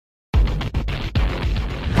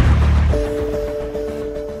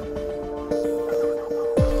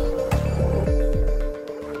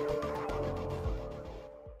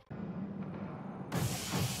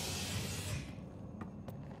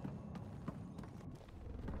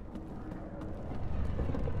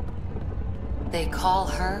They call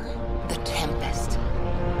her the Tempest.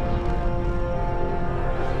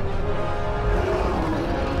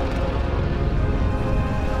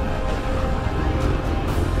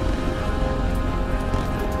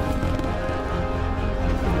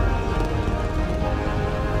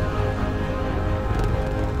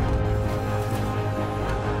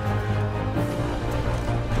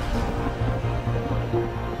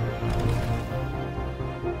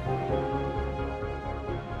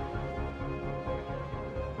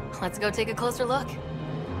 Let's go take a closer look.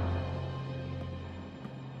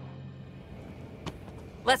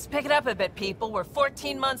 Let's pick it up a bit, people. We're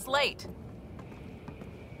 14 months late.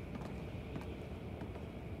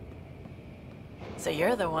 So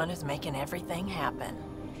you're the one who's making everything happen.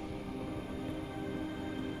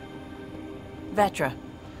 Vetra.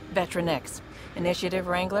 Vetra Nix. Initiative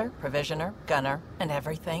Wrangler, Provisioner, Gunner, and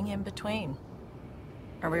everything in between.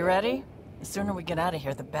 Are we ready? The sooner we get out of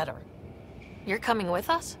here, the better. You're coming with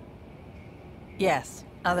us? Yes.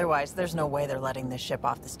 Otherwise, there's no way they're letting this ship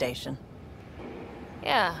off the station.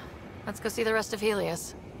 Yeah. Let's go see the rest of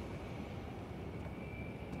Helios.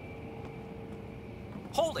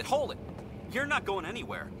 Hold it, hold it! You're not going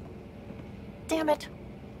anywhere. Damn it.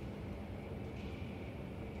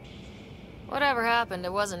 Whatever happened,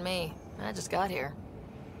 it wasn't me. I just got here.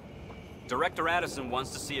 Director Addison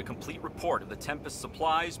wants to see a complete report of the Tempest's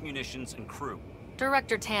supplies, munitions, and crew.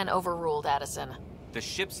 Director Tan overruled Addison. The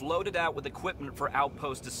ship's loaded out with equipment for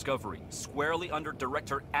outpost discovery, squarely under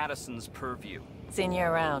Director Addison's purview. Seen you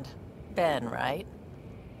around. Ben, right?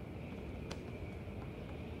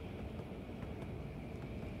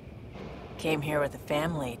 Came here with a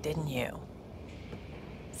family, didn't you?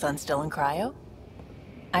 Son still in cryo?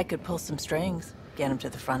 I could pull some strings, get him to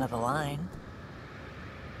the front of the line.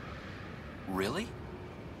 Really?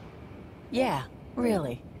 Yeah,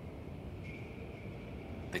 really.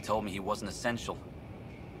 They told me he wasn't essential,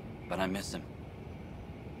 but I miss him.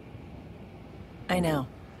 I know.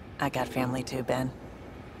 I got family too, Ben.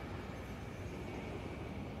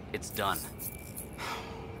 It's done.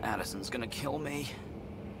 Addison's gonna kill me.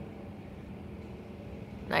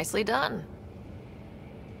 Nicely done.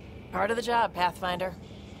 Part of the job, Pathfinder.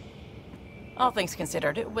 All things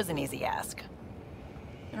considered, it was an easy ask.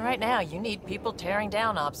 And right now, you need people tearing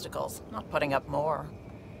down obstacles, not putting up more.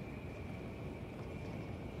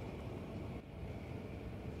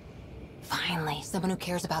 Finally, someone who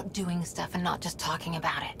cares about doing stuff and not just talking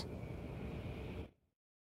about it.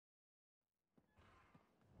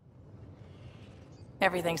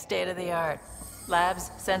 Everything's state-of-the-art.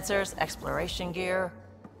 Labs, sensors, exploration gear.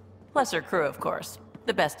 Plus her crew, of course.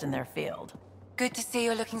 The best in their field. Good to see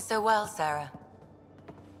you're looking so well, Sarah.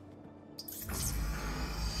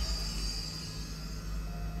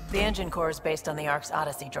 The engine core is based on the Ark's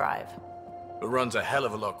Odyssey drive. It runs a hell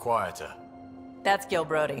of a lot quieter. That's Gil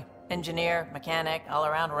Brody. Engineer, mechanic,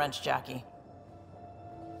 all-around wrench jockey.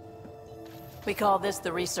 We call this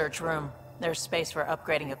the research room. There's space for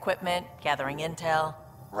upgrading equipment, gathering intel.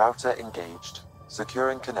 Router engaged.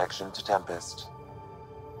 Securing connection to Tempest.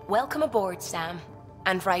 Welcome aboard, Sam.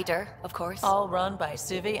 And Ryder, of course. All run by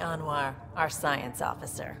Suvi Anwar, our science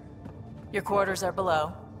officer. Your quarters are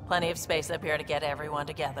below. Plenty of space up here to get everyone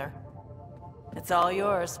together. It's all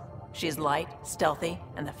yours. She's light, stealthy,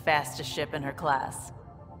 and the fastest ship in her class.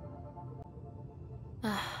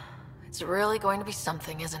 It's really going to be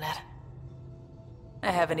something, isn't it? I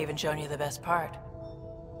haven't even shown you the best part.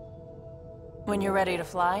 When you're ready to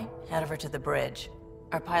fly, head over to the bridge.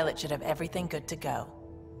 Our pilot should have everything good to go.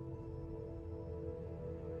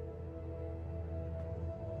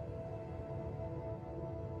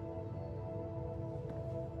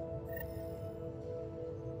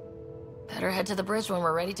 Better head to the bridge when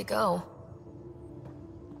we're ready to go.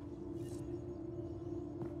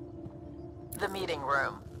 The meeting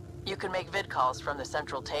room. You can make vid calls from the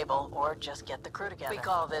central table, or just get the crew together. We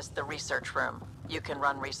call this the research room. You can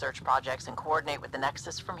run research projects and coordinate with the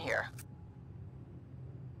Nexus from here.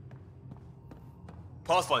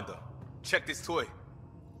 Pathfinder, check this toy.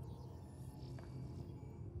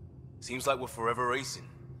 Seems like we're forever racing,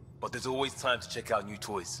 but there's always time to check out new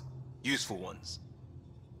toys. Useful ones.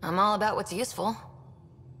 I'm all about what's useful.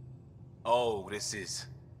 Oh, this is.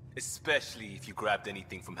 Especially if you grabbed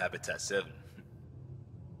anything from Habitat 7.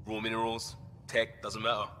 Raw minerals, tech, doesn't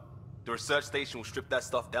matter. The research station will strip that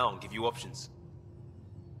stuff down, give you options.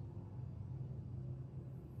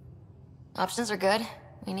 Options are good.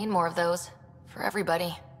 We need more of those. For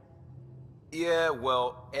everybody. Yeah,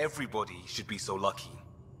 well, everybody should be so lucky.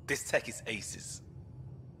 This tech is aces.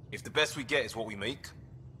 If the best we get is what we make,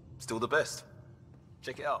 still the best.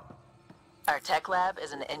 Check it out. Our tech lab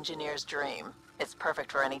is an engineer's dream. It's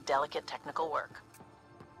perfect for any delicate technical work.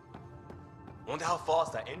 Wonder how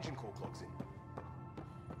fast that engine core clocks in.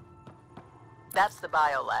 That's the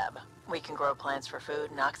biolab. We can grow plants for food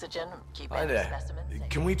and oxygen, keep Hi any there. specimens safe.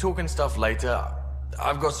 Can we talk and stuff later?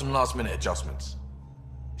 I've got some last minute adjustments.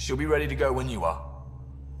 She'll be ready to go when you are.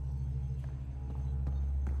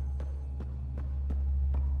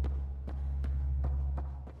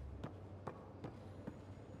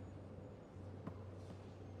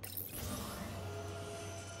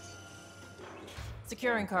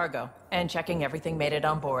 Securing cargo and checking everything made it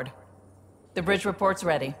on board. The bridge report's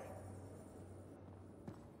ready.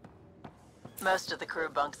 Most of the crew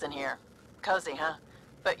bunks in here. Cozy, huh?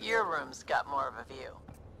 But your room's got more of a view.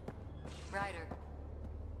 Ryder.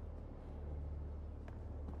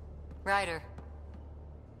 Ryder.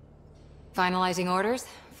 Finalizing orders,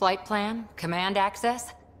 flight plan, command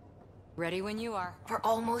access. Ready when you are. We're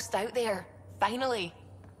almost out there. Finally.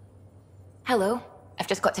 Hello. I've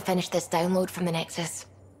just got to finish this download from the Nexus.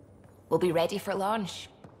 We'll be ready for launch.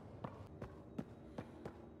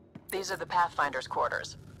 These are the Pathfinder's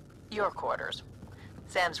quarters. Your quarters.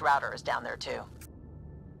 Sam's router is down there too.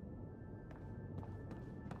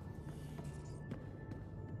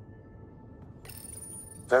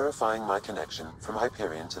 Verifying my connection from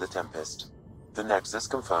Hyperion to the Tempest. The Nexus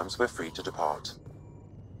confirms we're free to depart.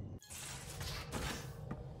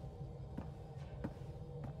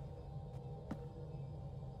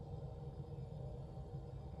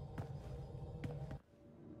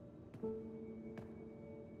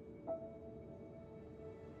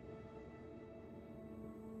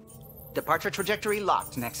 Departure trajectory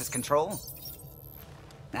locked, Nexus Control.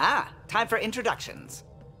 Time for introductions.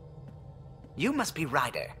 You must be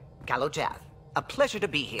Ryder, Jath. A pleasure to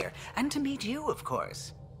be here, and to meet you, of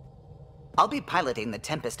course. I'll be piloting the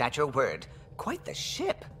Tempest at your word. Quite the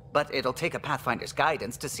ship, but it'll take a Pathfinder's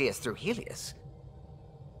guidance to see us through Helios.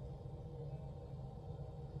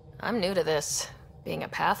 I'm new to this. Being a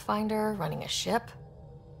Pathfinder, running a ship.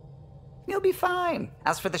 You'll be fine.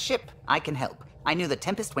 As for the ship, I can help. I knew the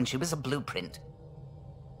Tempest when she was a blueprint.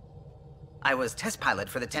 I was test pilot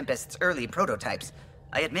for the Tempest's early prototypes.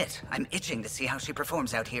 I admit, I'm itching to see how she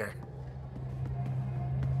performs out here.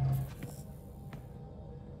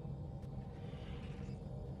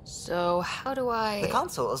 So, how do I... The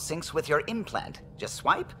console syncs with your implant. Just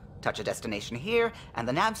swipe, touch a destination here, and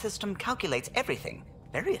the nav system calculates everything.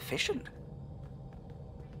 Very efficient.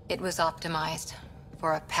 It was optimized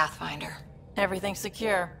for a Pathfinder. Everything's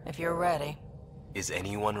secure, if you're ready. Is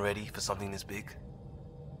anyone ready for something this big?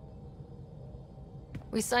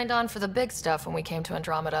 We signed on for the big stuff when we came to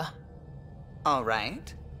Andromeda. All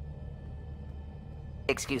right.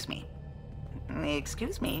 Excuse me.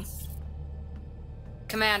 Excuse me.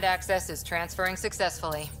 Command access is transferring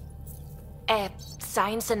successfully.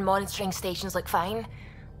 Science and monitoring stations look fine.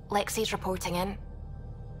 Lexi's reporting in.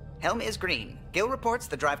 Helm is green. Gil reports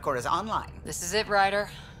the drive core is online. This is it, Ryder.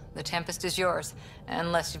 The Tempest is yours,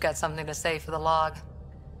 unless you've got something to say for the log.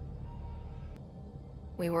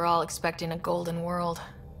 We were all expecting a golden world.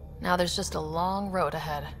 Now there's just a long road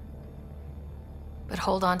ahead. But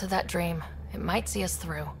hold on to that dream. It might see us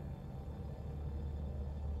through.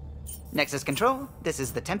 Nexus Control, this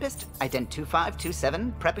is the Tempest, ident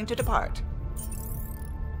 2527, prepping to depart.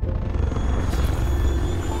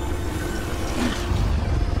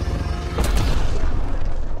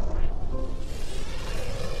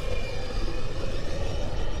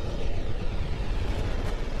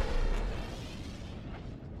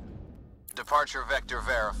 Departure vector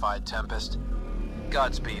verified, Tempest.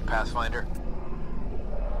 Godspeed, Pathfinder.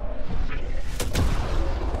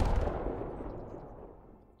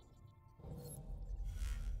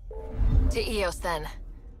 To Eos, then.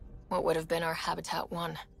 What would have been our Habitat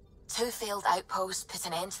 1. 2 failed outposts put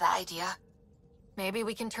an end to that idea. Maybe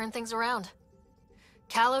we can turn things around.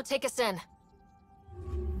 Callow, take us in.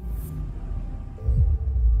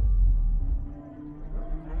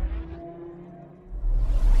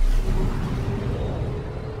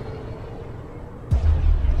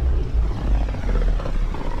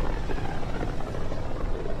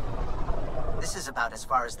 This is about as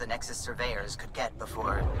far as the Nexus surveyors could get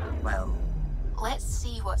before, well... Let's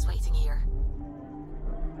see what's waiting here.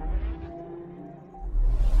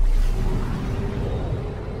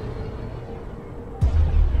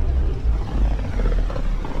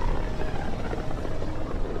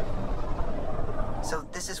 So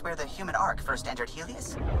this is where the human Ark first entered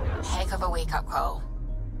Helios? Heck of a wake-up call.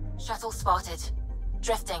 Shuttle spotted.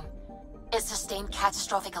 Drifting. It sustained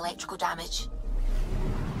catastrophic electrical damage.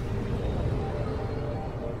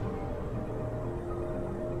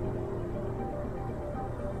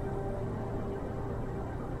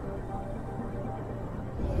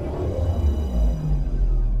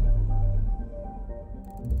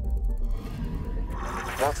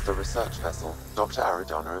 The research vessel Dr.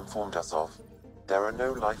 Aridana informed us of. There are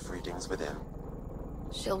no life readings within.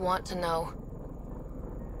 She'll want to know.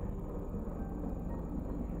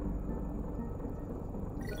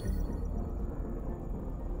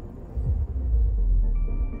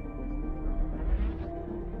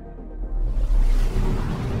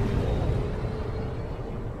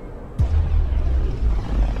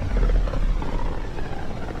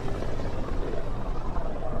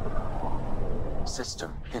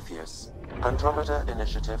 System Pythias. Andromeda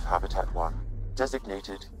Initiative Habitat 1.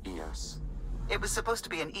 Designated EOS. It was supposed to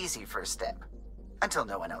be an easy first step. Until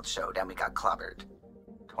no one else showed and we got clobbered.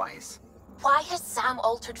 Twice. Why has Sam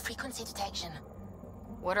altered frequency detection?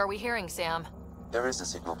 What are we hearing, Sam? There is a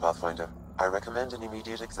signal, Pathfinder. I recommend an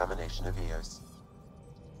immediate examination of EOS.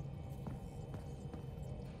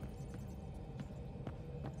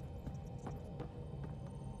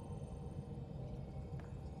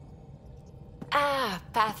 Ah,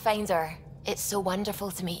 Pathfinder. It's so wonderful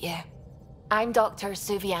to meet you. I'm Dr.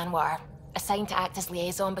 Suvi Anwar, assigned to act as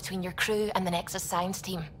liaison between your crew and the Nexus science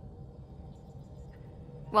team.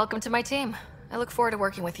 Welcome to my team. I look forward to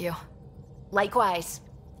working with you. Likewise.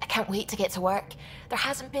 I can't wait to get to work. There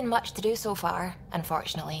hasn't been much to do so far,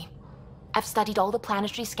 unfortunately. I've studied all the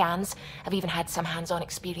planetary scans. I've even had some hands-on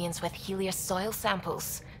experience with Helios soil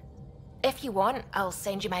samples. If you want, I'll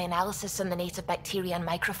send you my analysis on the native bacteria and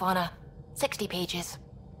microfauna. 60 pages.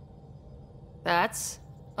 That's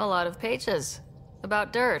a lot of pages.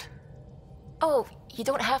 About dirt. Oh, you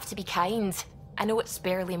don't have to be kind. I know it's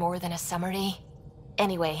barely more than a summary.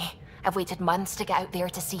 Anyway, I've waited months to get out there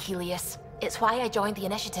to see Helios. It's why I joined the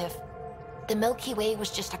initiative. The Milky Way was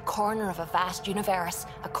just a corner of a vast universe,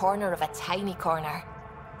 a corner of a tiny corner.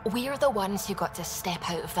 We're the ones who got to step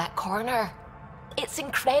out of that corner. It's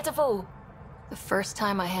incredible. The first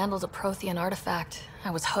time I handled a Prothean artifact,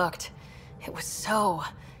 I was hooked. It was so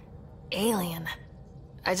alien.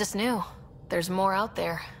 I just knew there's more out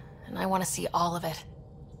there, and I want to see all of it.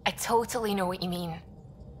 I totally know what you mean.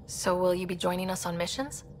 So will you be joining us on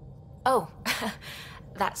missions? Oh,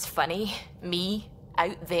 that's funny. Me,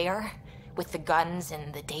 out there, with the guns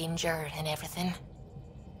and the danger and everything.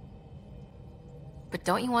 But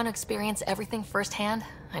don't you want to experience everything firsthand?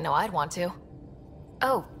 I know I'd want to.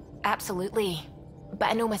 Oh, absolutely. But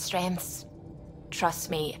I know my strengths.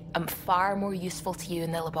 Trust me, I'm far more useful to you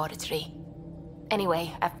in the laboratory.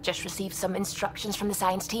 Anyway, I've just received some instructions from the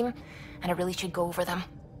science team, and I really should go over them.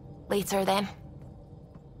 Later, then.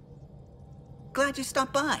 Glad you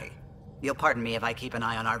stopped by. You'll pardon me if I keep an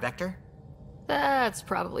eye on our vector? That's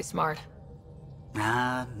probably smart.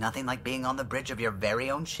 Nothing like being on the bridge of your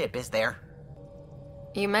very own ship, is there?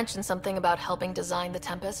 You mentioned something about helping design the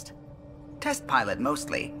Tempest? Test pilot,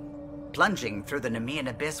 mostly. Plunging through the Nemean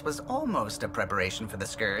abyss was almost a preparation for the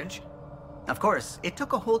Scourge. Of course, it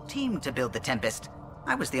took a whole team to build the Tempest.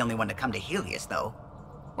 I was the only one to come to Helios, though.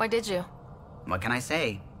 Why did you? What can I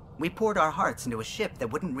say? We poured our hearts into a ship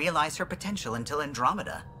that wouldn't realize her potential until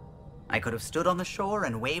Andromeda. I could have stood on the shore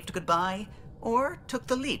and waved goodbye, or took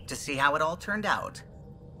the leap to see how it all turned out.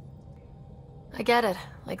 I get it,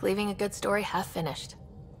 like leaving a good story half-finished.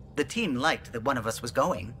 The team liked that one of us was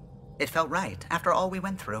going. It felt right after all we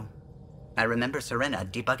went through. I remember Serena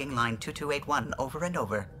debugging line 2281 over and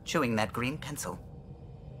over, chewing that green pencil.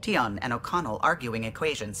 Tion and O'Connell arguing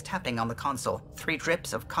equations, tapping on the console, 3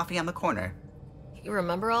 drips of coffee on the corner. You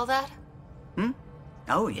remember all that?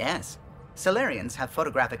 Oh, yes. Solarians have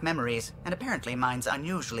photographic memories, and apparently mine's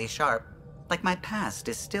unusually sharp. Like my past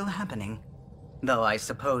is still happening. Though I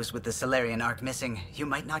suppose with the Solarian arc missing, you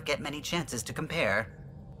might not get many chances to compare.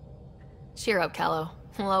 Cheer up, Callow.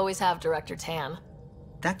 We'll always have Director Tan.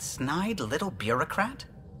 That snide little bureaucrat?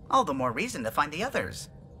 All the more reason to find the others.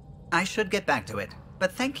 I should get back to it,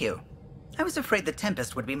 but thank you. I was afraid the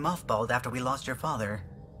Tempest would be mothballed after we lost your father.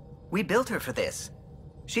 We built her for this.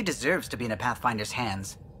 She deserves to be in a Pathfinder's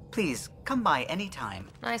hands. Please, come by any time.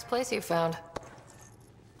 Nice place you found.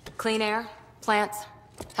 Clean air, plants,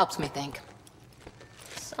 helps me think.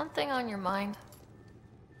 Something on your mind?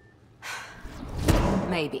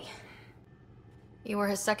 Maybe. You were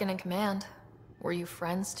his second in command. Were you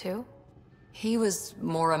friends too? He was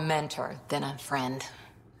more a mentor than a friend.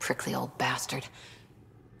 Prickly old bastard.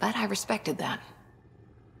 But I respected that.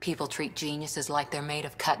 People treat geniuses like they're made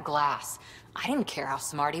of cut glass. I didn't care how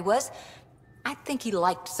smart he was. I think he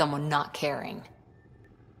liked someone not caring.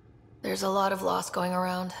 There's a lot of loss going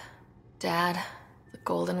around. Dad, the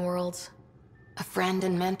Golden Worlds. A friend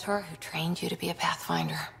and mentor who trained you to be a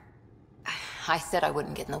Pathfinder. I said I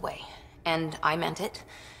wouldn't get in the way, and I meant it.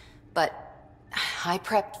 But I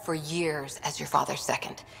prepped for years as your father's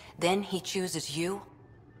second. Then he chooses you.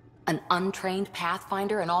 An untrained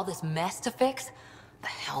Pathfinder and all this mess to fix? The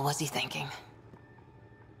hell was he thinking?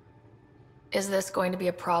 Is this going to be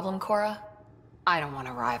a problem, Cora? I don't want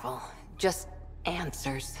a rival. Just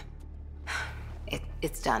answers.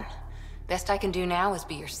 It's done. Best I can do now is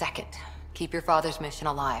be your second. Keep your father's mission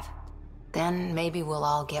alive. Then maybe we'll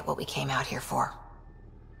all get what we came out here for.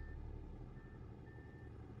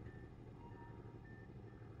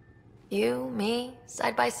 You, me,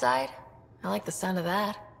 side by side? I like the sound of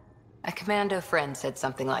that. A commando friend said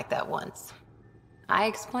something like that once. I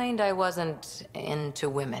explained I wasn't into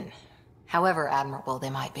women, however admirable they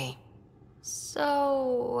might be.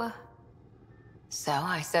 So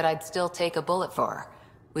I said I'd still take a bullet for her.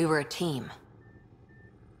 We were a team.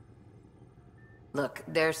 Look,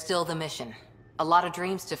 there's still the mission. A lot of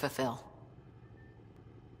dreams to fulfill.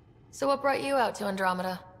 So what brought you out to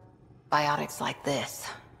Andromeda? Biotics like this.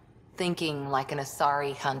 Thinking like an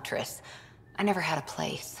Asari huntress. I never had a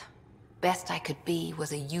place. Best I could be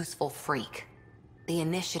was a useful freak. The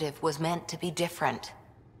initiative was meant to be different.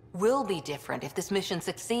 Will be different if this mission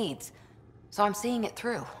succeeds. So I'm seeing it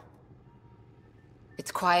through.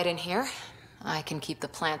 It's quiet in here. I can keep the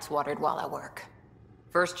plants watered while I work.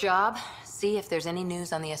 First job, see if there's any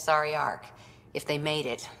news on the Asari Ark. If they made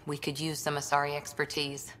it, we could use some Asari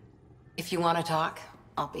expertise. If you want to talk,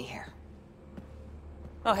 I'll be here.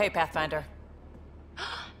 Oh, hey, Pathfinder.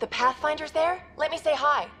 The Pathfinder's there? Let me say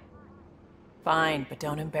hi. Fine, but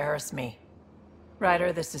don't embarrass me.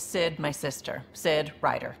 Ryder, this is Sid, my sister. Sid,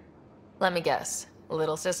 Ryder. Let me guess.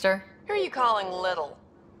 Little sister? Who are you calling little?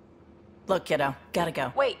 Look, kiddo, gotta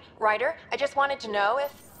go. Wait, Ryder, I just wanted to know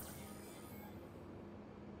if...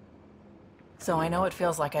 So I know it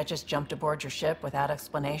feels like I just jumped aboard your ship without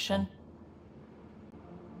explanation.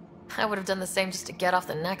 I would have done the same just to get off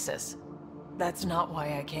the Nexus. That's not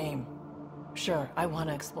why I came. Sure, I want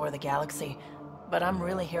to explore the galaxy, but I'm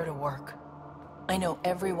really here to work. I know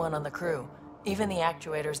everyone on the crew, even the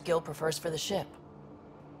actuators Gil prefers for the ship.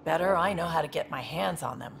 Better, I know how to get my hands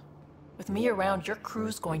on them. With me around, your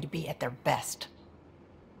crew's going to be at their best.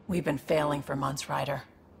 We've been failing for months, Ryder.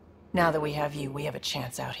 Now that we have you, we have a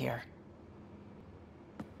chance out here.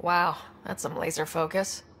 Wow, that's some laser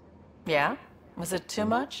focus. Yeah? Was it too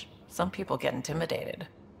much? Some people get intimidated.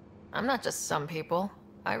 I'm not just some people.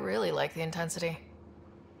 I really like the intensity.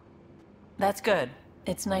 That's good.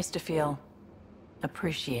 It's nice to feel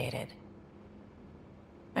appreciated.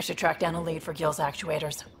 I should track down a lead for Gil's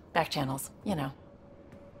actuators. Back channels, you know.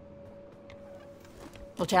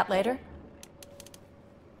 We'll chat later?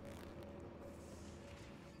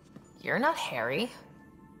 You're not Harry.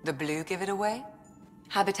 The blue give it away?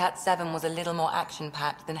 Habitat 7 was a little more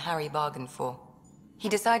action-packed than Harry bargained for. He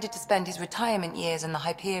decided to spend his retirement years in the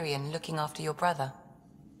Hyperion looking after your brother.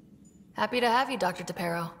 Happy to have you, Dr.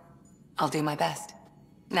 DePero. I'll do my best.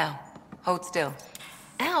 Now, hold still.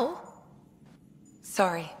 Ow!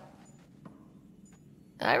 Sorry.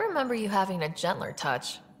 I remember you having a gentler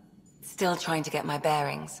touch. Still trying to get my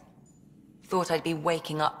bearings. Thought I'd be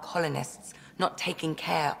waking up colonists, not taking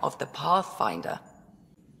care of the Pathfinder.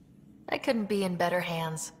 I couldn't be in better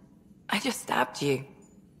hands. I just stabbed you.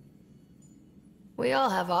 We all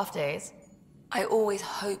have off days. I always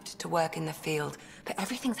hoped to work in the field, but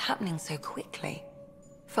everything's happening so quickly.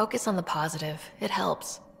 Focus on the positive. It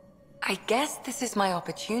helps. I guess this is my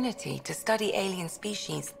opportunity to study alien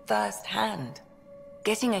species firsthand.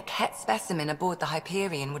 Getting a Ket specimen aboard the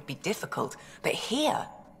Hyperion would be difficult, but here...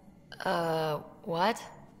 what?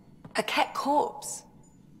 A Ket corpse.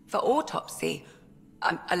 For autopsy,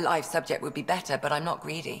 a live subject would be better, but I'm not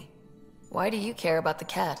greedy. Why do you care about the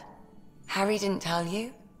cat? Harry didn't tell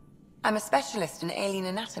you? I'm a specialist in alien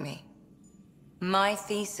anatomy. My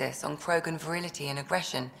thesis on Krogan virility and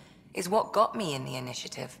aggression is what got me in the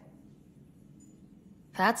initiative.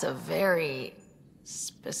 That's a very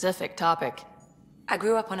specific topic. I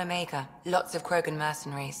grew up on Omega, lots of Krogan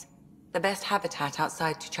mercenaries. The best habitat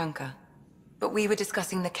outside Tuchanka. But we were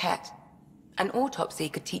discussing the Ket. An autopsy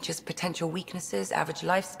could teach us potential weaknesses, average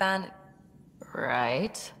lifespan.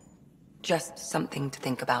 Right. Just something to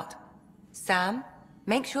think about. Sam,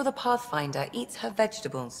 make sure the Pathfinder eats her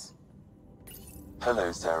vegetables.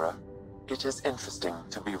 Hello, Sarah. It is interesting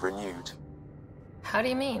to be renewed. How do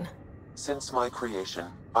you mean? Since my creation,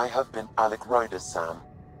 I have been Alec Ryder's Sam.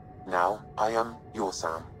 Now, I am your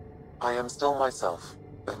Sam. I am still myself,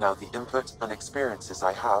 but now the input and experiences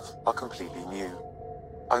I have are completely new.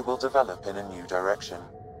 I will develop in a new direction.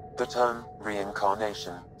 The term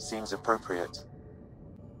reincarnation seems appropriate.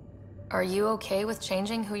 Are you okay with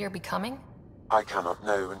changing who you're becoming? I cannot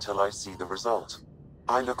know until I see the result.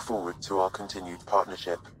 I look forward to our continued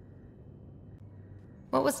partnership.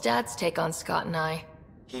 What was Dad's take on Scott and I?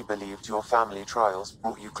 He believed your family trials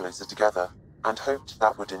brought you closer together, and hoped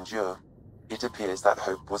that would endure. It appears that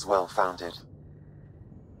hope was well-founded.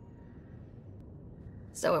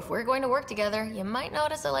 So if we're going to work together, you might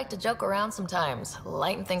notice I like to joke around sometimes,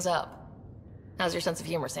 lighten things up. How's your sense of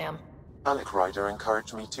humor, Sam? Alec Ryder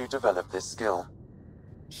encouraged me to develop this skill.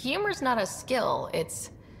 Humor's not a skill, it's...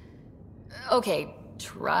 Okay,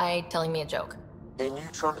 try telling me a joke. A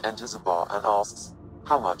neutron enters a bar and asks,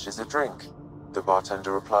 "How much is a drink?" The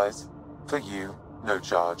bartender replies, "For you, no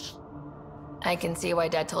charge." I can see why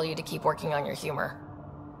Dad told you to keep working on your humor.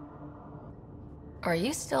 Are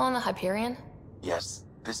you still on the Hyperion? Yes,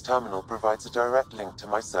 this terminal provides a direct link to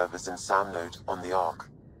my servers in SAM node on the Ark.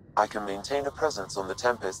 I can maintain a presence on the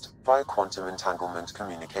Tempest via quantum entanglement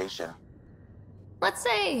communication. Let's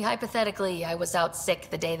say, hypothetically, I was out sick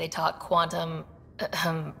the day they taught quantum...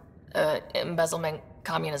 embezzlement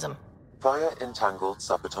communism. Via entangled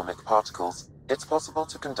subatomic particles, it's possible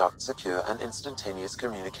to conduct secure and instantaneous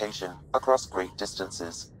communication across great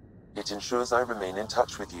distances. It ensures I remain in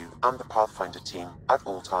touch with you and the Pathfinder team at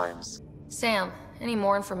all times. Sam, any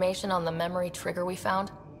more information on the memory trigger we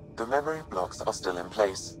found? The memory blocks are still in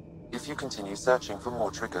place. If you continue searching for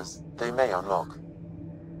more triggers, they may unlock.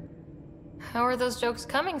 How are those jokes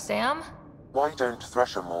coming, Sam? Why don't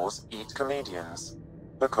Thresher Moors eat comedians?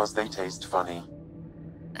 Because they taste funny.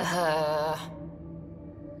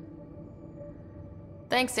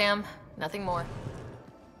 Thanks, Sam. Nothing more.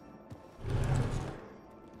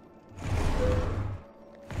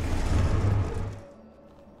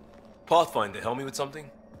 Pathfinder, help me with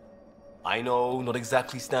something? I know, not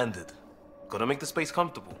exactly standard. Gotta make the space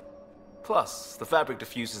comfortable. Plus, the fabric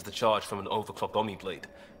diffuses the charge from an overclocked Omni blade.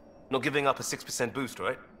 Not giving up a 6% boost,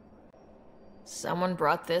 right? Someone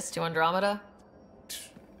brought this to Andromeda?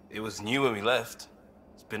 It was new when we left.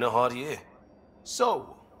 It's been a hard year.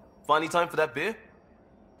 So, finally time for that beer?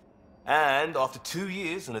 And after 2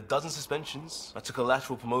 years and a dozen suspensions, I took a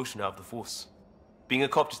lateral promotion out of the force. Being a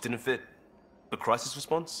cop just didn't fit. But crisis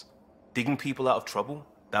response? Digging people out of trouble?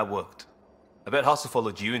 That worked. I bet Hustle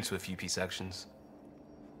followed you into a few peace actions.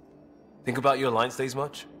 Think about your Alliance days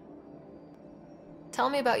much? Tell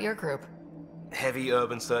me about your group. Heavy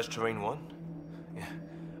Urban Search Terrain 1? Yeah.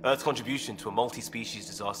 Earth's contribution to a multi-species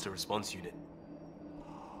disaster response unit.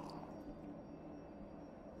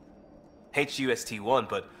 HUST-1,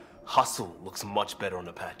 but Hustle looks much better on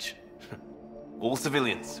a patch. All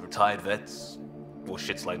civilians, retired vets, or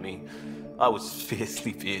shits like me. I was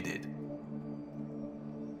fiercely bearded.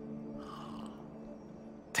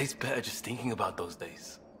 Tastes better just thinking about those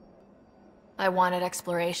days. I wanted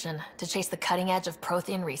exploration, to chase the cutting edge of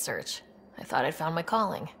Prothean research. I thought I'd found my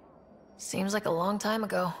calling. Seems like a long time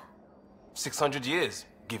ago. 600 years,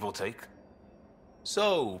 give or take.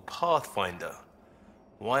 So, Pathfinder.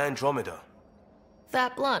 Why Andromeda?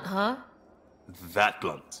 That blunt, huh? That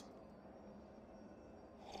blunt.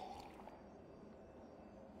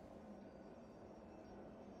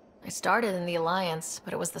 I started in the Alliance,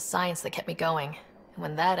 but it was the science that kept me going. And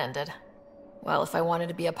when that ended, well, if I wanted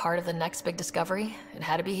to be a part of the next big discovery, it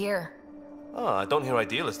had to be here. Oh, I don't hear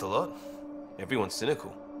idealist a lot. Everyone's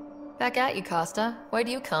cynical. Back at you, Costa. Why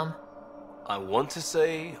do you come? I want to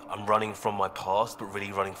say I'm running from my past, but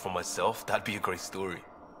really running from myself. That'd be a great story.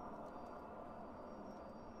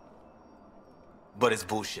 But it's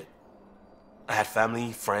bullshit. I had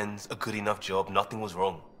family, friends, a good enough job, nothing was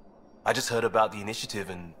wrong. I just heard about the initiative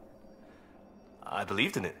and I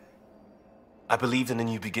believed in it. I believed in a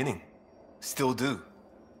new beginning. Still do.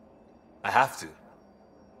 I have to.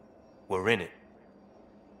 We're in it.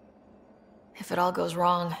 If it all goes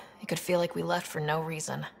wrong, it could feel like we left for no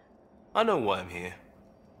reason. I know why I'm here.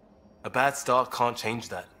 A bad start can't change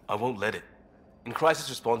that. I won't let it. In crisis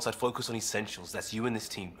response, I'd focus on essentials. That's you and this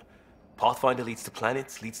team. Pathfinder leads to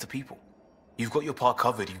planets, leads to people. You've got your part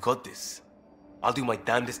covered. You've got this. I'll do my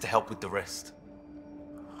damnedest to help with the rest.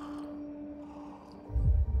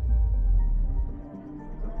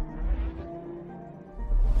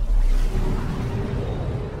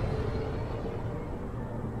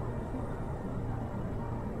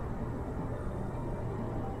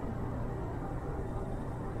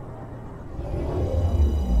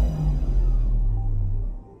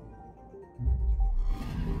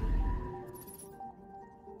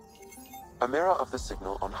 A mirror of the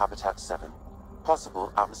signal on Habitat 7.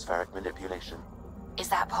 Possible atmospheric manipulation. Is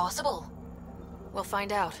that possible? We'll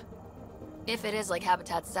find out. If it is like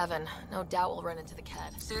Habitat 7, no doubt we'll run into the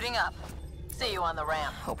Ked. Suiting up. See you on the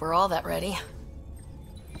ramp. Hope we're all that ready.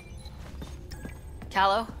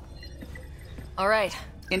 Callow? All right.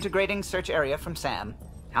 Integrating search area from Sam.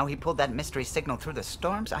 How he pulled that mystery signal through the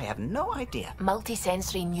storms, I have no idea.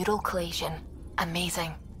 Multisensory neural collation.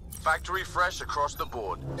 Amazing. Factory fresh across the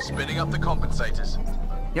board. Spinning up the compensators.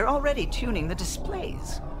 You're already tuning the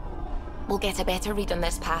displays. We'll get a better read on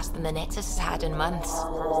this pass than the Nexus has had in months.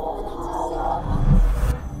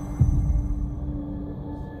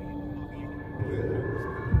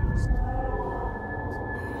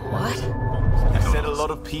 What? You said a lot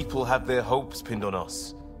of people have their hopes pinned on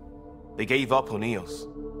us. They gave up on Eos.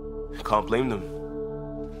 Can't blame them.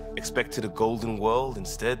 Expected a golden world,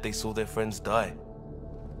 instead they saw their friends die.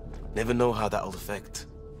 Never know how that'll affect.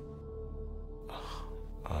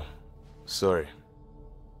 Sorry.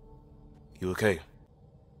 You okay?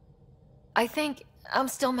 I think I'm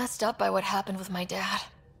still messed up by what happened with my dad.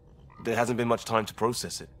 There hasn't been much time to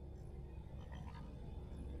process it.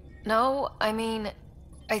 No, I mean,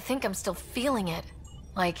 I think I'm still feeling it.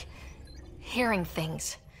 Like, hearing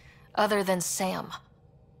things. Other than Sam.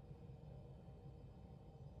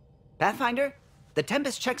 Pathfinder, the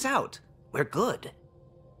Tempest checks out. We're good.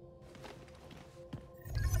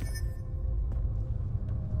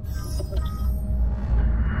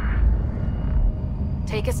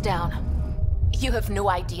 Take us down. You have no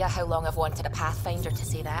idea how long I've wanted a Pathfinder to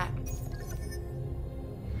say that.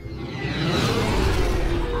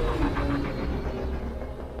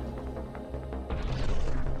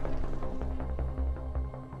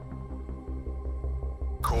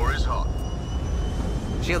 Core is hot.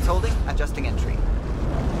 Shields holding, adjusting entry.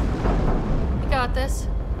 You got this,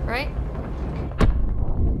 right?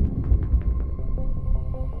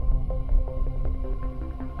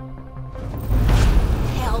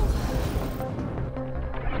 Hell.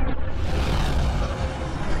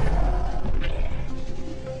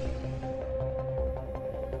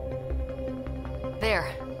 There.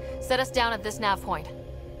 Set us down at this nav point.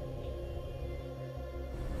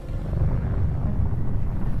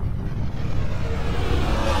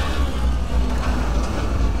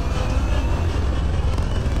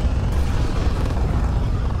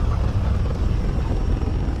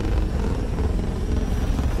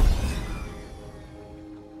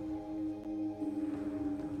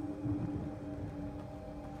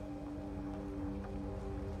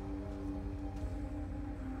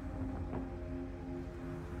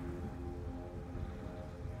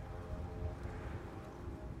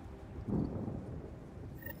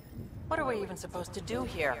 What are we even supposed to do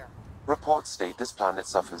here? Reports state this planet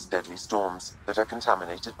suffers deadly storms that are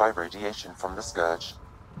contaminated by radiation from the Scourge.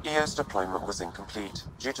 EO's deployment was incomplete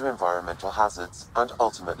due to environmental hazards and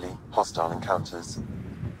ultimately hostile encounters.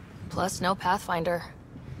 Plus, no Pathfinder.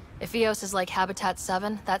 If Eos is like Habitat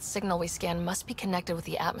 7, that signal we scan must be connected with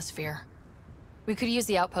the atmosphere. We could use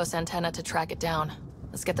the outpost antenna to track it down.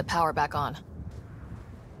 Let's get the power back on.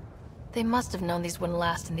 They must have known these wouldn't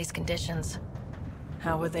last in these conditions.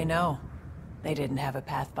 How would they know? They didn't have a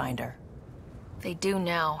Pathfinder. They do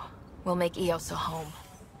now. We'll make Eos a home.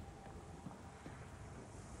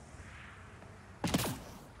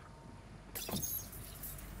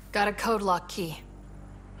 Got a code lock key.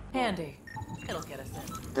 Handy. It'll get us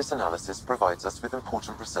in. This analysis provides us with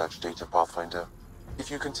important research data, Pathfinder.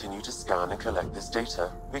 If you continue to scan and collect this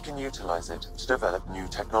data, we can utilize it to develop new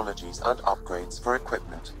technologies and upgrades for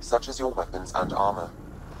equipment, such as your weapons and armor.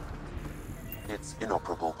 It's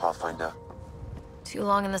inoperable, Pathfinder. Too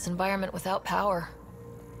long in this environment without power.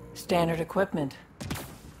 Standard equipment.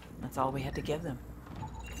 That's all we had to give them.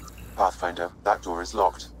 Pathfinder, that door is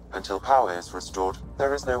locked. Until power is restored,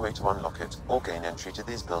 there is no way to unlock it or gain entry to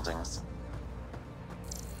these buildings.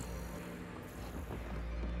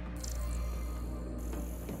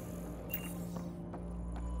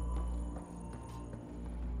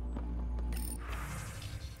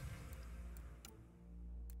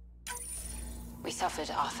 We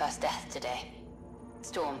suffered our first death today.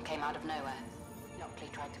 Storm came out of nowhere. Lockley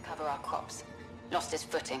tried to cover our crops. Lost his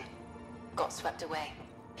footing. Got swept away.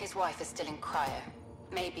 His wife is still in cryo.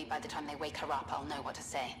 Maybe by the time they wake her up, I'll know what to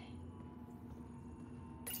say.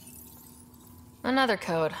 Another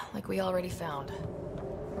code, like we already found.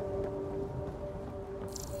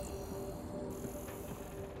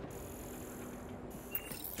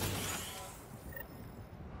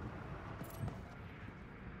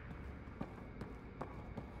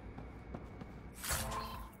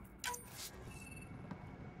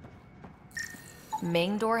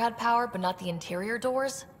 Main door had power, but not the interior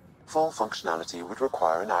doors? Full functionality would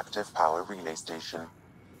require an active power relay station.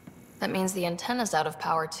 That means the antenna's out of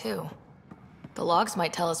power too. The logs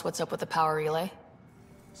might tell us what's up with the power relay.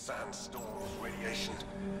 Sandstorms, radiation.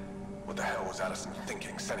 What the hell was Allison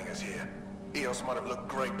thinking sending us here? Eos might have looked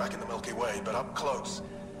great back in the Milky Way, but up close,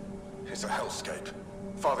 it's a hellscape.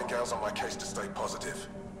 Farthingale's on my case to stay positive.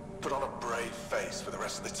 Put on a brave face for the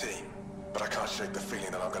rest of the team. But I can't shake the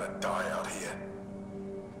feeling that I'm gonna die out here.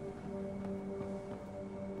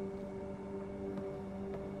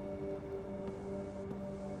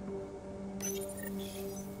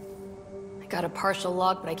 Got a partial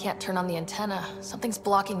lock, but I can't turn on the antenna. Something's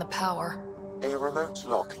blocking the power. A remote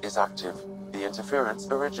lock is active. The interference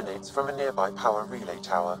originates from a nearby power relay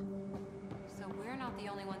tower. So we're not the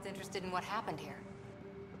only ones interested in what happened here.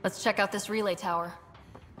 Let's check out this relay tower.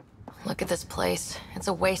 Look at this place. It's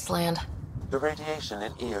a wasteland. The radiation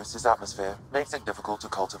in Eos's atmosphere makes it difficult to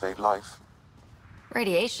cultivate life.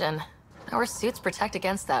 Radiation? Our suits protect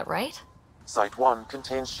against that, right? Site 1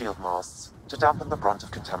 contains shield masts to dampen the brunt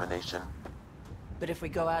of contamination. But if we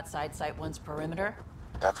go outside Site 1's perimeter?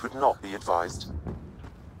 That would not be advised.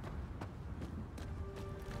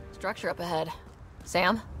 Structure up ahead.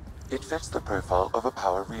 Sam? It fits the profile of a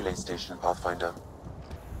power relay station, Pathfinder.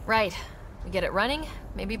 Right. We get it running,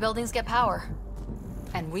 maybe buildings get power.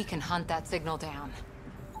 And we can hunt that signal down.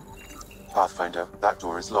 Pathfinder, that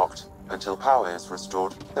door is locked. Until power is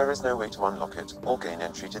restored, there is no way to unlock it or gain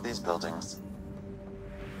entry to these buildings.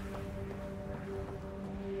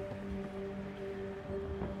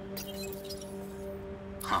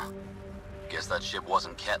 Huh. Guess that ship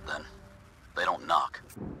wasn't Ket then. They don't knock.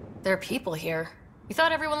 There are people here. We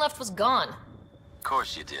thought everyone left was gone. Of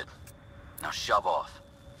course you did. Now shove off.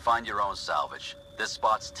 Find your own salvage. This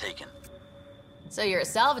spot's taken. So you're a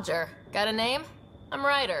salvager. Got a name? I'm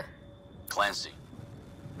Ryder. Clancy.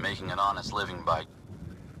 Making an honest living by...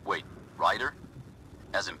 Wait, Ryder?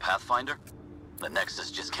 As in Pathfinder? The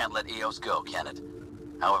Nexus just can't let Eos go, can it?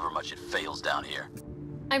 However much it fails down here.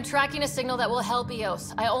 I'm tracking a signal that will help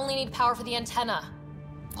Eos. I only need power for the antenna.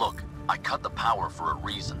 Look, I cut the power for a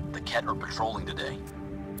reason. The Ket are patrolling today.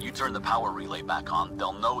 You turn the power relay back on,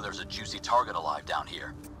 they'll know there's a juicy target alive down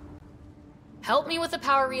here. Help me with the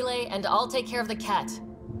power relay, and I'll take care of the Ket.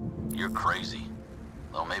 You're crazy.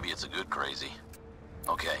 Well, maybe it's a good crazy.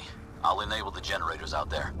 Okay, I'll enable the generators out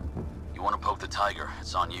there. You want to poke the tiger,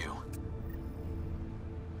 it's on you.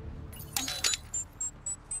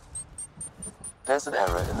 There's an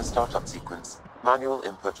error in the startup sequence. Manual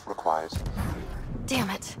input required. Damn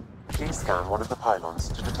it. Please scan one of the pylons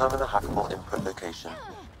to determine a hackable input location.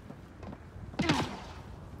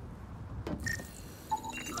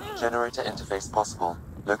 Generator interface possible.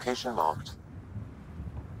 Location marked.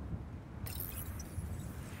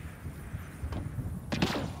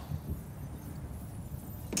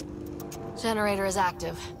 Generator is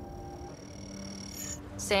active.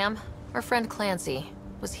 Sam, our friend Clancy,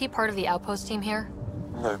 was he part of the outpost team here?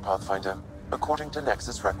 No, Pathfinder. According to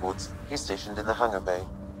Nexus records, he's stationed in the hangar bay.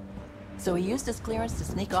 So he used his clearance to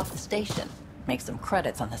sneak off the station. Make some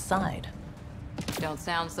credits on the side. Don't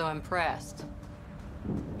sound so impressed.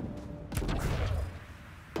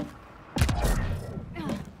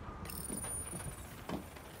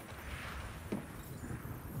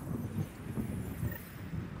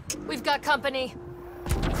 We've got company.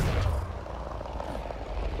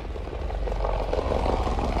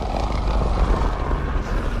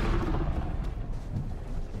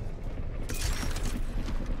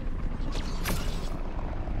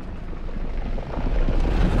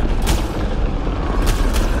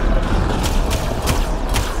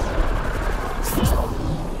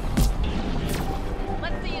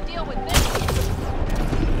 Let's see you deal with this.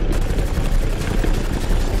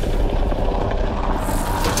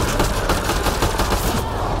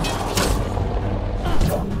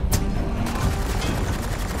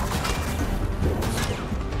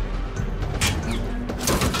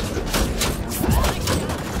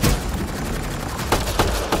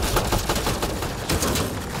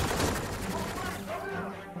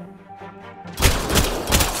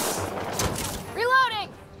 Reloading!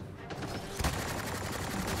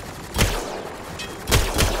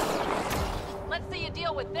 Let's see you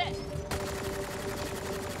deal with this.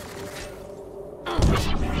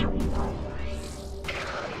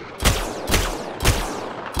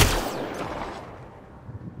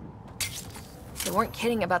 They weren't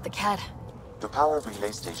kidding about the Ket. The power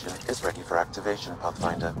relay station is ready for activation,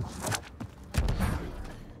 Pathfinder.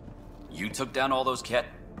 You took down all those Ket?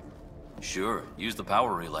 Sure, use the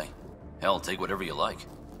power relay. Hell, take whatever you like.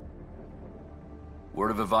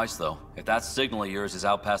 Word of advice, though. If that signal of yours is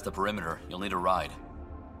out past the perimeter, you'll need a ride.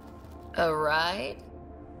 A ride?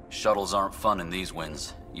 Shuttles aren't fun in these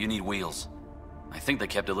winds. You need wheels. I think they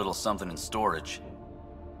kept a little something in storage.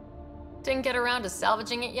 Didn't get around to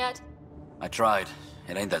salvaging it yet? I tried.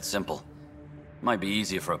 It ain't that simple. Might be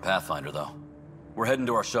easier for a Pathfinder, though. We're heading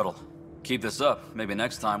to our shuttle. Keep this up. Maybe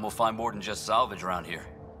next time we'll find more than just salvage around here.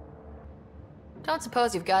 Don't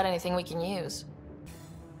suppose you've got anything we can use.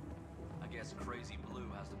 I guess Crazy Blue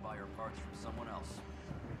has to buy her parts from someone else.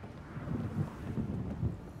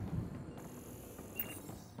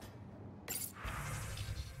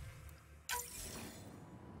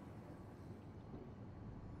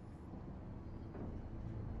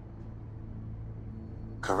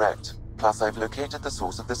 Correct. Plus, I've located the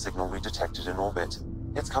source of the signal we detected in orbit.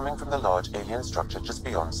 It's coming from the large alien structure just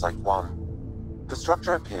beyond Site 1. The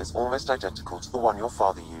structure appears almost identical to the one your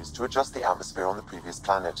father used to adjust the atmosphere on the previous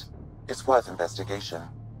planet. It's worth investigation.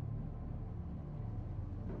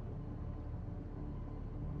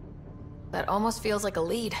 That almost feels like a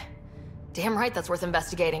lead. Damn right that's worth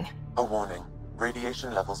investigating. A warning.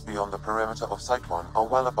 Radiation levels beyond the perimeter of Site 1 are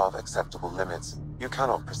well above acceptable limits. You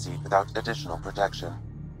cannot proceed without additional protection.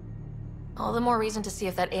 All the more reason to see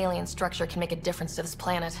if that alien structure can make a difference to this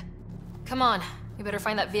planet. Come on, we better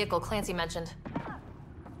find that vehicle Clancy mentioned.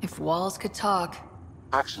 If walls could talk...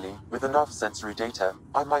 Actually, with enough sensory data,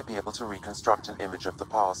 I might be able to reconstruct an image of the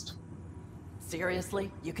past.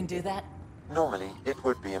 Seriously? You can do that? Normally, it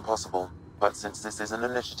would be impossible, but since this is an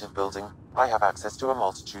initiative building, I have access to a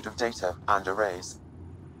multitude of data and arrays.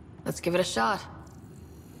 Let's give it a shot.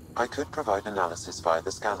 I could provide analysis via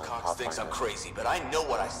the scanner. Cox thinks I'm crazy, but I know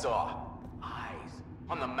what I saw. Eyes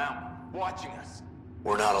on the mountain, watching us.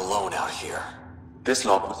 We're not alone out here. This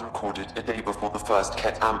log was recorded a day before the first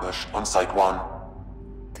Ket ambush on Site 1.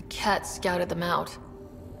 The Ket scouted them out.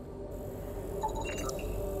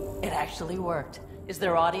 It actually worked. Is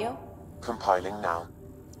there audio? Compiling now.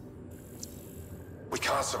 We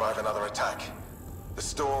can't survive another attack. The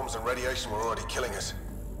storms and radiation were already killing us.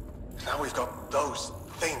 Now we've got those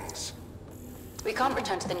things. We can't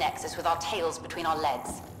return to the Nexus with our tails between our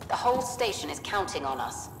legs. The whole station is counting on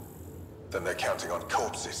us. Then they're counting on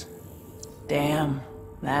corpses. Damn,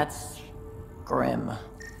 that's grim.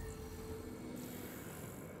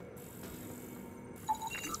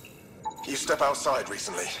 You step outside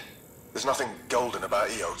recently. There's nothing golden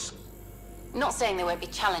about Eos. Not saying there won't be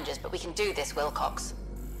challenges, but we can do this, Wilcox.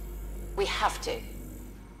 We have to.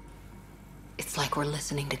 It's like we're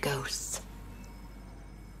listening to ghosts.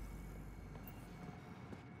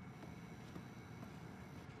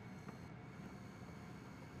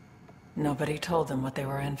 Nobody told them what they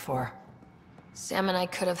were in for. Sam and I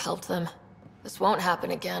could have helped them. This won't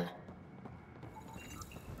happen again.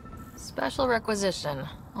 Special requisition.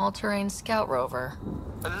 All-terrain scout rover.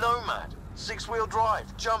 A Nomad. 6-wheel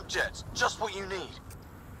drive, jump jets, just what you need.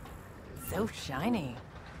 So shiny.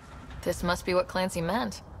 This must be what Clancy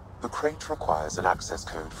meant. The crate requires an access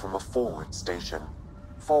code from a forward station.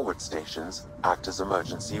 Forward stations act as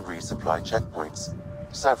emergency resupply checkpoints.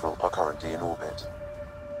 Several are currently in orbit.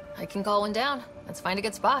 I can call one down. Let's find a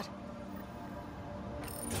good spot.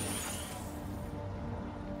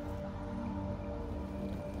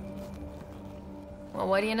 Well,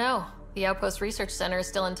 what do you know? The Outpost Research Center is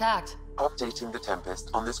still intact. Updating the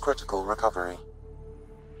Tempest on this critical recovery.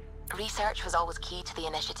 Research was always key to the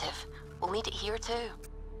initiative. We'll need it here too.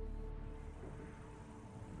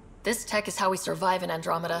 This tech is how we survive in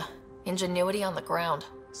Andromeda. Ingenuity on the ground.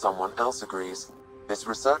 Someone else agrees. This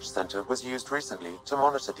research center was used recently to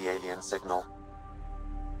monitor the alien signal.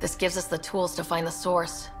 This gives us the tools to find the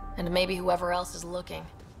source, and maybe whoever else is looking.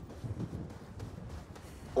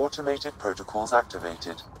 Automated protocols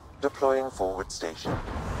activated. Deploying forward station.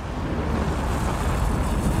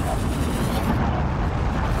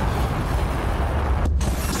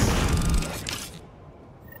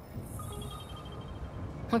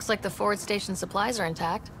 Looks like the forward station supplies are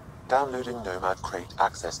intact. Downloading Nomad crate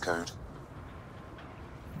access code.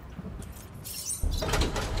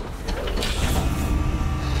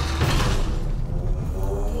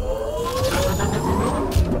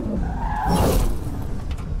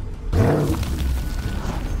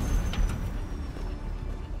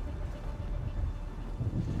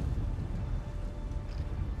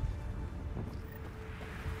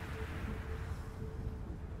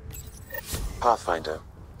 Pathfinder,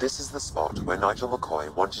 this is the spot where Nigel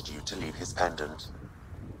McCoy wanted you to leave his pendant.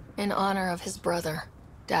 In honor of his brother,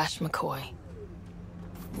 Dash McCoy.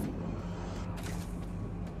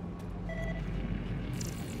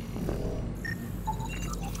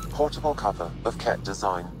 Portable cover of Ket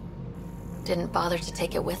design. Didn't bother to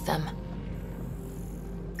take it with them.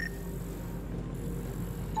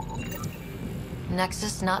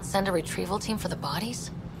 Nexus not send a retrieval team for the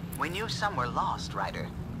bodies? We knew some were lost, Ryder.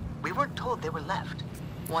 We weren't told they were left.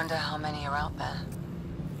 Wonder how many are out there.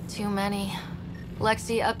 Too many.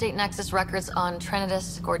 Lexi, update Nexus records on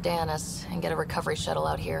Trinitas Gordanus and get a recovery shuttle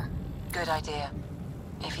out here. Good idea.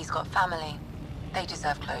 If he's got family, they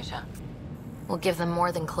deserve closure. We'll give them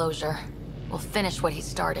more than closure. We'll finish what he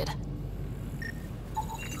started.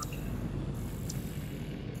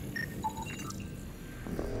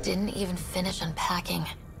 Didn't even finish unpacking.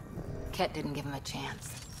 Ket didn't give him a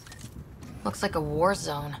chance. Looks like a war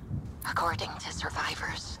zone. According to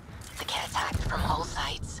survivors, the Ket attacked from all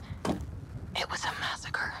sides. It was a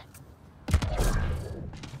massacre.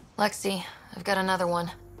 Lexi, I've got another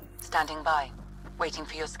one. Standing by. Waiting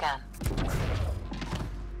for your scan.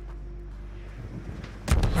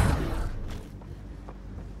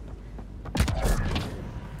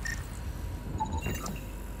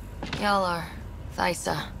 Y'all are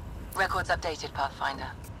Thysa. Records updated,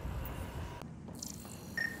 Pathfinder.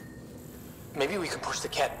 Maybe we can push the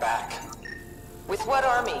cat back. With what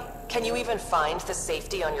army? Can you even find the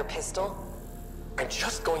safety on your pistol? I'm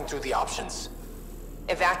just going through the options.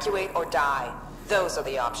 Evacuate or die. Those are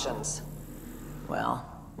the options. Well,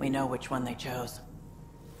 we know which one they chose.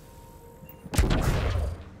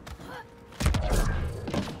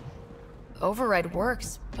 Override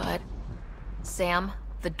works, but... Sam,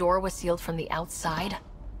 the door was sealed from the outside?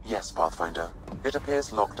 Yes, Pathfinder. It appears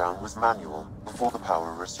lockdown was manual, before the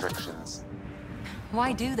power restrictions.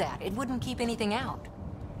 Why do that? It wouldn't keep anything out.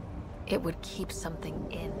 It would keep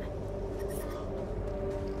something in.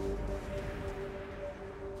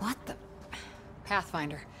 What the...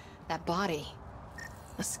 Pathfinder, that body...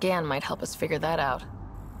 A scan might help us figure that out.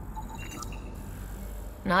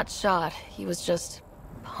 Not shot, he was just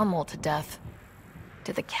pummeled to death.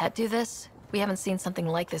 Did the cat do this? We haven't seen something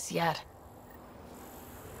like this yet.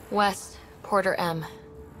 West, Porter M.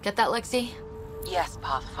 Get that, Lexi? Yes,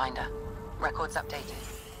 Pathfinder. Records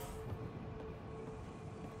updated.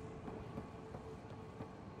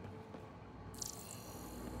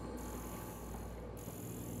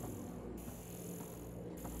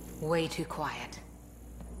 Way too quiet.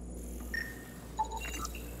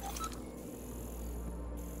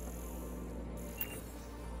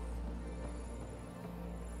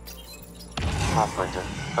 Pathfinder,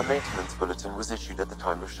 a maintenance bulletin was issued at the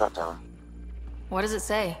time of shutdown. What does it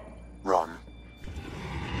say? Run.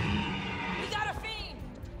 We got a fiend!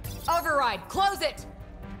 Override, close it!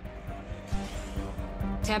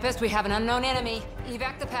 Tempest, we have an unknown enemy.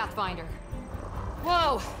 Evac the Pathfinder.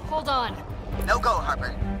 Whoa, hold on. No go,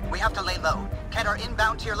 Harper. We have to lay low. Ket are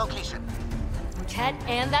inbound to your location. Ket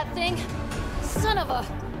and that thing? Son of a...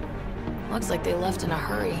 Looks like they left in a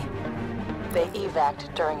hurry. They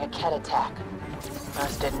evac'd during a Ket attack.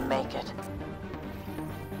 Ours didn't make it.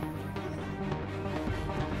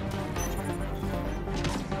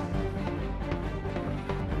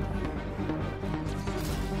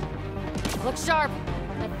 Look sharp.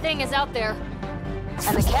 That thing is out there.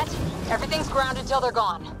 And the Ket? Everything's grounded till they're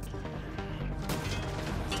gone.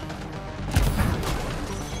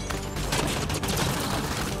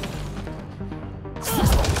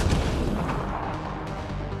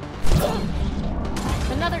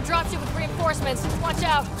 Another dropship with reinforcements. Watch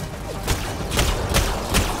out.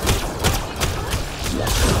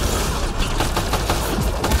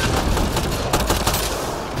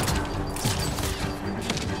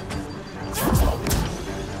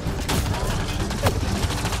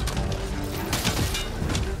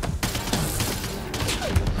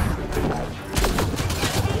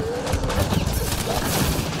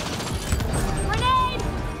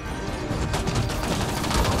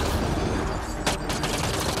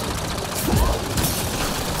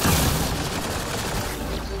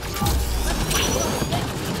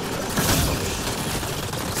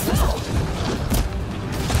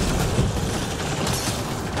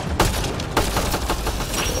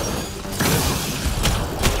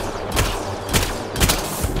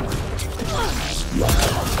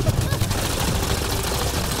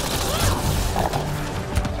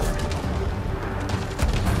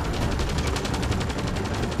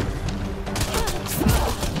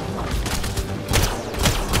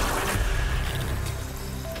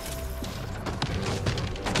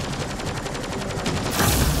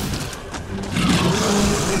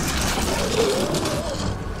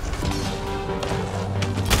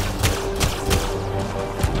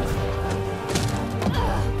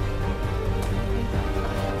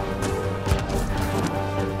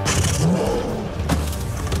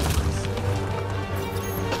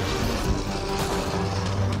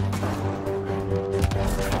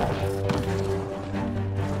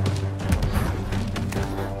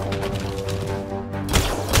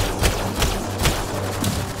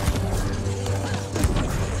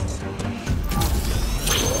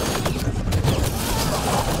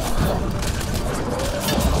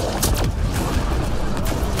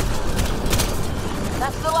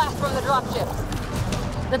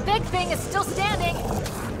 The big thing is still standing!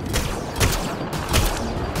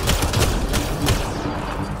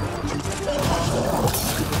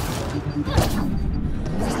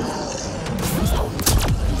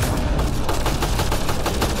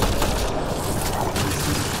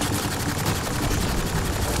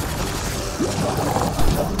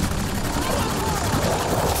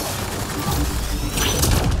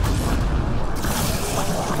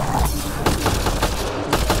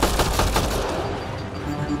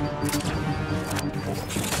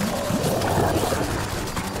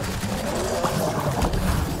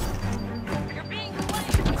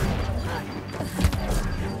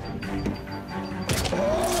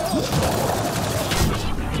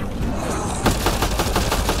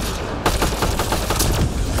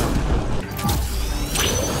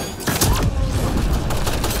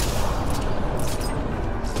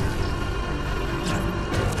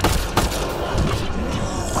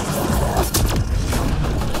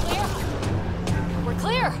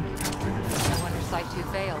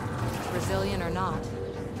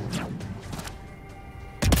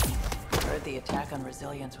 the attack on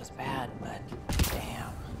Resilience was bad, but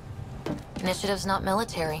damn. Initiative's not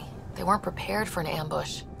military. They weren't prepared for an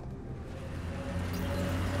ambush.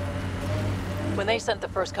 When they sent the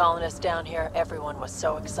first colonists down here, everyone was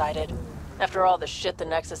so excited. After all the shit the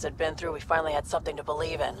Nexus had been through, we finally had something to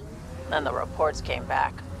believe in. Then the reports came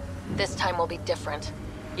back. This time will be different.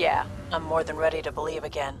 Yeah, I'm more than ready to believe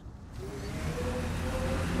again.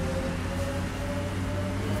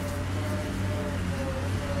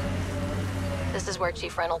 This is where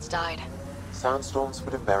Chief Reynolds died. Sandstorms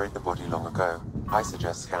would have buried the body long ago. I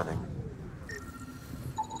suggest scanning.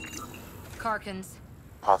 Karkins.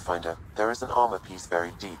 Pathfinder, there is an armor piece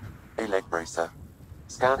buried deep. A leg bracer.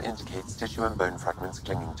 Scan indicates tissue and bone fragments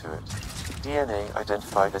clinging to it. DNA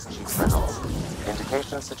identified as Chief Reynolds.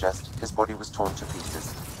 Indications suggest his body was torn to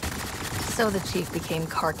pieces. So the Chief became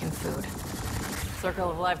Karkin food.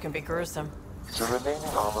 Circle of life can be gruesome. The remaining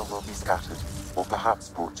armor will be scattered, or perhaps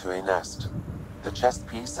brought to a nest. The chest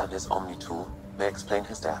piece and his Omni tool may explain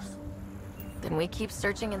his death. Then we keep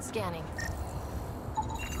searching and scanning.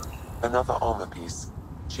 Another armor piece.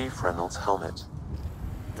 Chief Reynolds' helmet.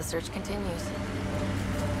 The search continues.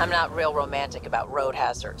 I'm not real romantic about road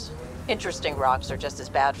hazards. Interesting rocks are just as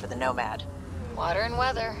bad for the Nomad. Water and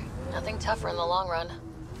weather. Nothing tougher in the long run.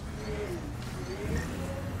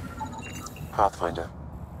 Pathfinder.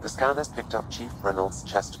 The scan has picked up Chief Reynolds'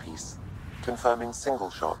 chest piece, confirming single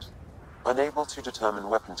shot. Unable to determine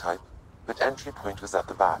weapon type, but entry point was at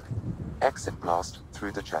the back. Exit blast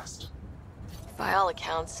through the chest. By all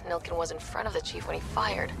accounts, Nilken was in front of the Chief when he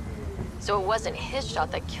fired. So it wasn't his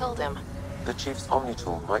shot that killed him. The Chief's Omni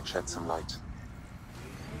tool might shed some light.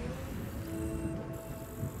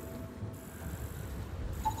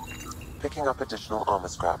 Picking up additional armor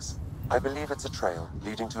scraps. I believe it's a trail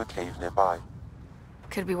leading to a cave nearby.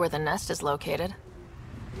 Could be where the nest is located.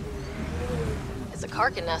 It's a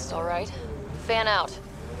Karkin nest, all right. Fan out.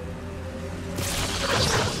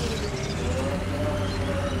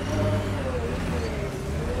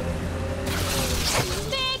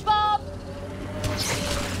 Speed bump!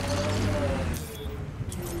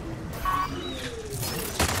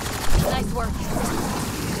 Nice work.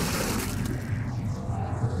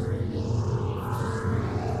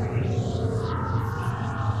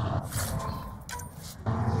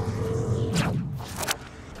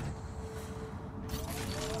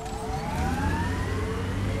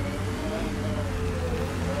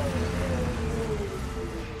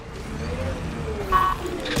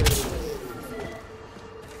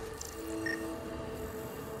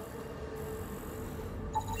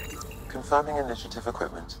 Confirming initiative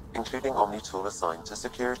equipment, including Omni tool assigned to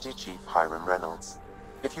Security Chief Hiram Reynolds.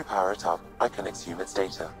 If you power it up, I can exhume its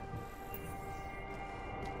data.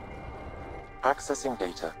 Accessing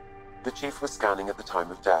data. The Chief was scanning at the time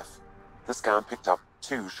of death. The scan picked up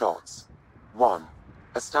 2 shots. 1.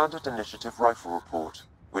 A standard initiative rifle report,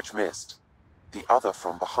 which missed. The other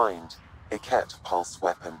from behind, a Ket pulse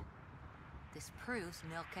weapon. This proves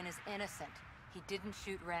Nilken is innocent. He didn't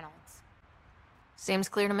shoot Reynolds. Seems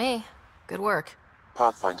clear to me. Good work.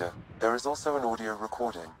 Pathfinder, there is also an audio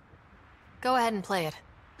recording. Go ahead and play it.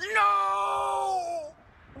 No!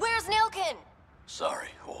 Where's Nilken? Sorry,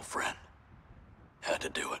 old friend. Had to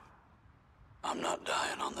do it. I'm not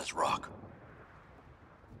dying on this rock.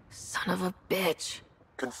 Son of a bitch.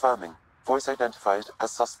 Confirming. Voice identified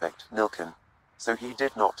as suspect, Nilken. So he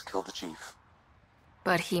did not kill the Chief.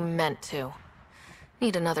 But he meant to.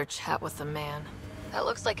 Need another chat with the man. That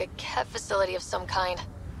looks like a Ket facility of some kind.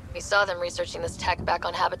 We saw them researching this tech back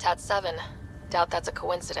on Habitat 7. Doubt that's a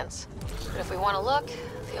coincidence. But if we want to look,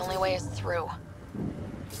 the only way is through.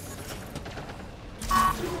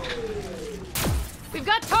 We've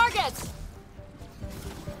got targets!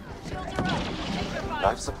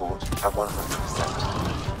 Life support at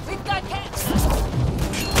 100%. We've got cats!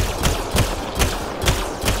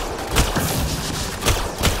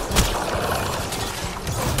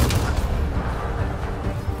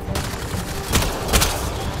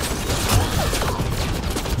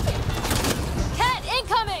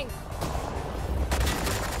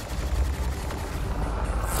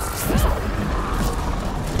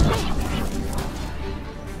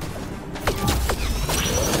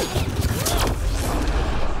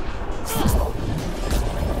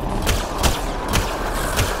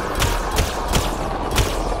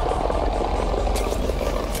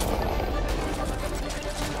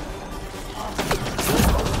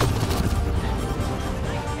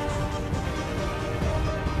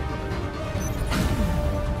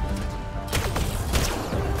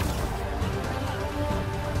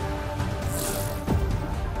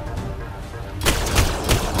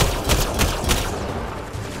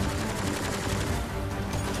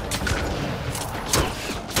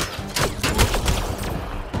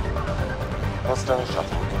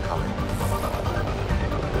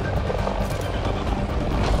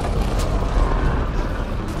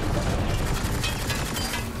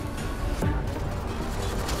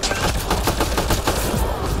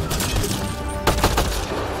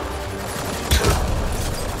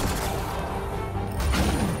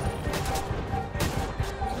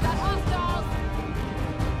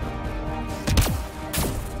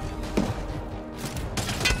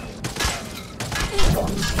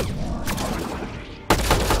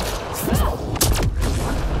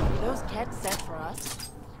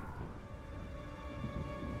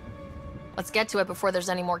 Let's get to it before there's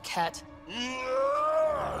any more Ket.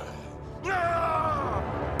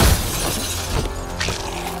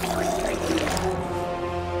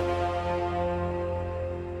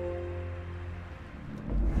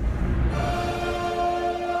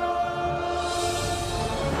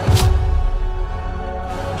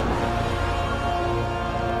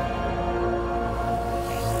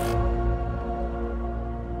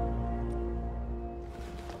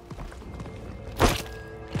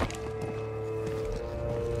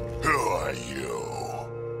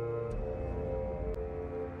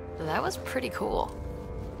 That was pretty cool.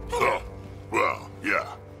 Huh. Well, yeah.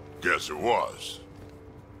 Guess it was.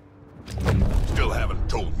 Still haven't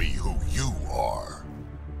told me who you are.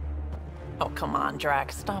 Oh, come on,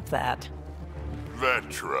 Drax. Stop that.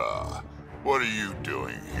 Vetra, what are you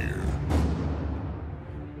doing here?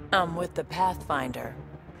 I'm with the Pathfinder.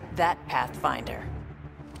 That Pathfinder.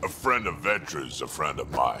 A friend of Vetra's a friend of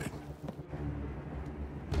mine.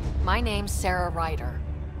 My name's Sarah Ryder.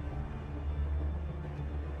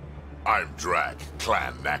 I'm Drac,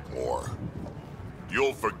 Clan Nakmor.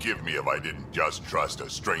 You'll forgive me if I didn't just trust a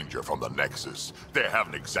stranger from the Nexus. They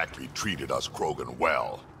haven't exactly treated us Krogan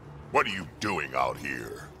well. What are you doing out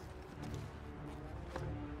here?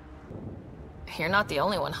 You're not the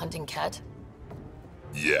only one hunting Ket.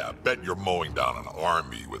 Yeah, bet you're mowing down an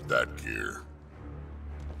army with that gear.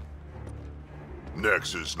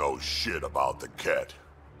 Nexus knows shit about the Ket.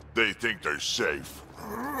 They think they're safe.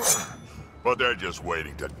 But they're just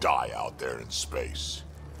waiting to die out there in space.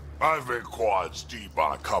 I've been quads deep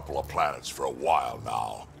on a couple of planets for a while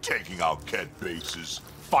now, taking out Ket bases,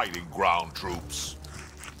 fighting ground troops.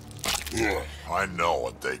 I know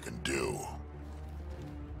what they can do.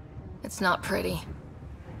 It's not pretty.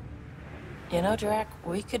 You know, Drac,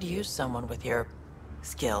 we could use someone with your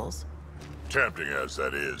skills. Tempting as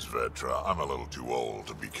that is, Vetra, I'm a little too old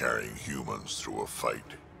to be carrying humans through a fight.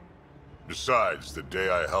 Besides, the day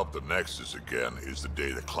I help the Nexus again is the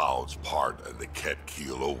day the clouds part and the Ket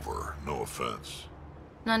keel over. No offense.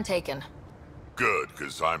 None taken. Good,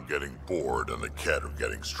 because I'm getting bored and the Ket are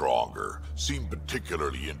getting stronger. Seem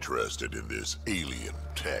particularly interested in this alien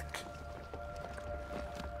tech.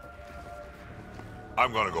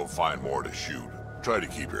 I'm gonna go find more to shoot. Try to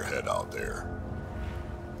keep your head out there.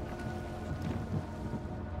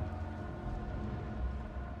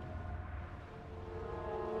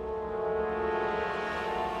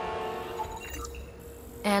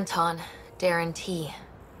 Anton, Darren T.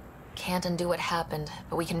 Can't undo what happened,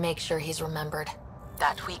 but we can make sure he's remembered.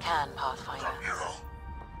 That we can, Pathfinder.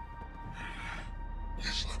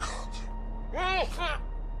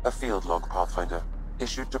 A field log, Pathfinder.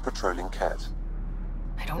 Issued to patrolling Ket.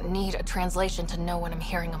 I don't need a translation to know when I'm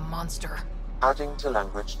hearing a monster. Adding to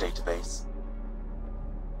language database.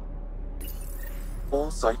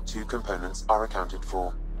 All Site 2 components are accounted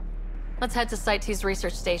for. Let's head to Site 2's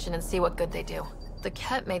research station and see what good they do. The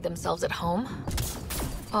Ket made themselves at home.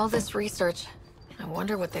 All this research, I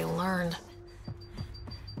wonder what they learned.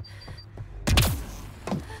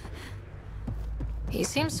 He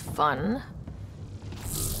seems fun.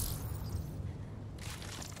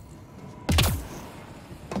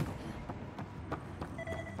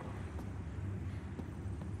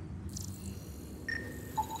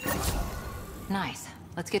 Nice.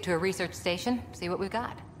 Let's get to a research station, see what we've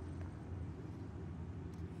got.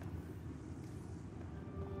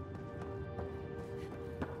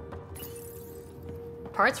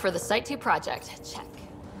 Parts for the Site 2 project. Check.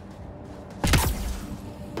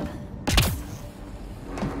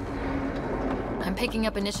 I'm picking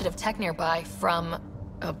up initiative tech nearby from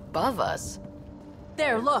above us.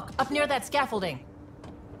 There, look, up near that scaffolding.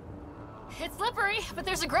 It's slippery, but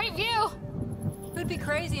there's a great view. Who'd be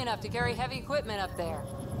crazy enough to carry heavy equipment up there?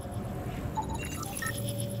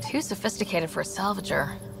 Too sophisticated for a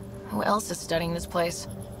salvager. Who else is studying this place?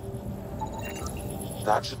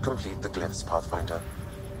 That should complete the glyphs, Pathfinder.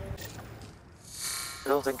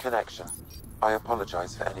 Building connection. I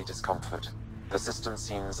apologize for any discomfort. The system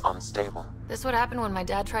seems unstable. This would happen when my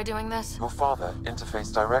dad tried doing this? Your father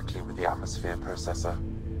interfaced directly with the atmosphere processor.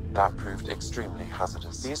 That proved extremely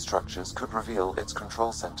hazardous. These structures could reveal its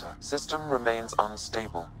control center. System remains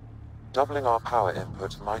unstable. Doubling our power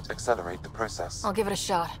input might accelerate the process. I'll give it a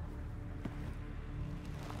shot.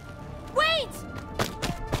 Wait!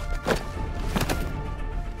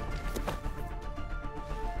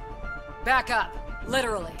 Back up.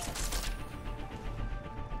 Literally.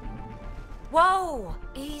 Whoa!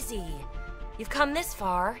 Easy. You've come this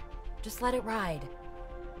far. Just let it ride.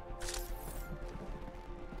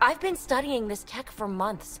 I've been studying this tech for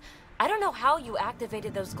months. I don't know how you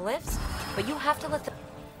activated those glyphs, but you have to let the...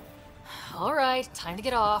 All right, time to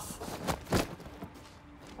get off.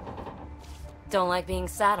 Don't like being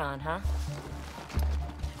sat on, huh?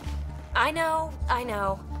 I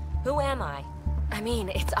know. Who am I? I mean,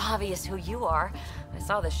 it's obvious who you are. I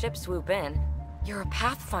saw the ship swoop in. You're a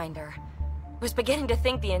Pathfinder. Was beginning to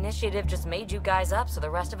think the initiative just made you guys up so the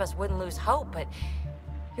rest of us wouldn't lose hope, but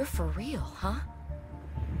you're for real, huh?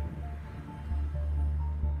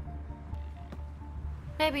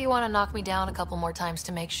 Maybe you want to knock me down a couple more times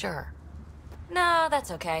to make sure. No,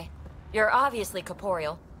 that's okay. You're obviously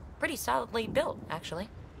corporeal. Pretty solidly built, actually.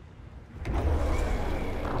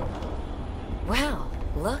 Well,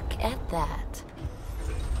 look at that.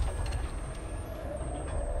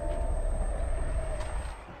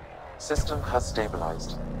 System has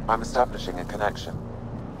stabilized. I'm establishing a connection.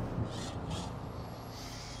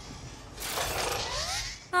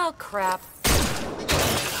 Oh, crap.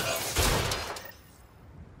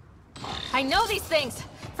 I know these things!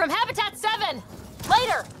 From Habitat 7!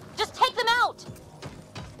 Later! Just take them out!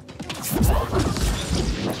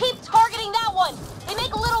 Keep targeting that one! They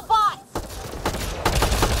make little bots!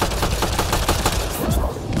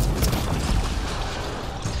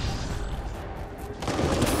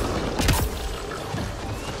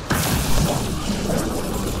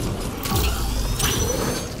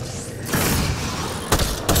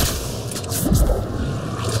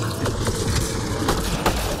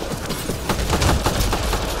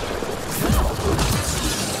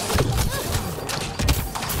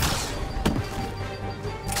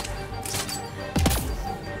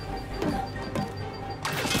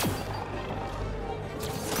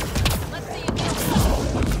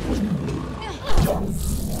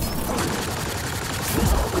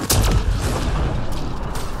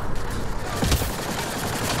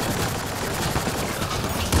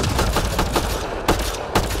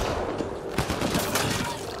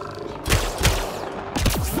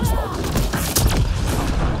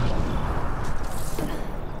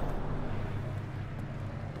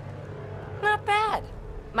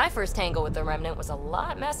 My first tangle with the Remnant was a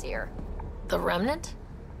lot messier. The Remnant?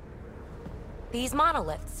 These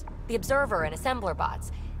monoliths, the Observer and Assembler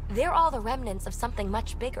bots, they're all the remnants of something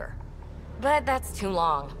much bigger. But that's too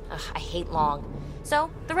long. Ugh, I hate long. So,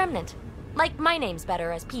 the Remnant. Like, my name's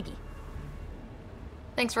better as PB.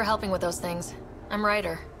 Thanks for helping with those things. I'm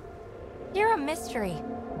Ryder. You're a mystery.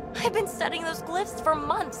 I've been studying those glyphs for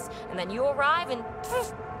months, and then you arrive and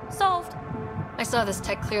poof, solved. I saw this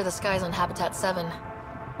tech clear the skies on Habitat 7.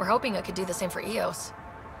 We're hoping it could do the same for EOS.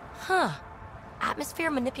 Huh. Atmosphere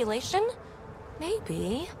manipulation?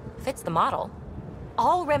 Maybe. Fits the model.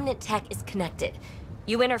 All Remnant tech is connected.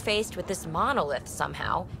 You interfaced with this monolith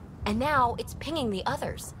somehow, and now it's pinging the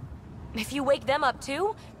others. If you wake them up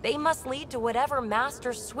too, they must lead to whatever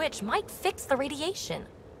master switch might fix the radiation.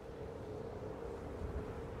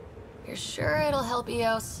 You're sure it'll help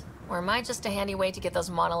EOS? Or am I just a handy way to get those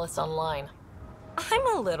monoliths online?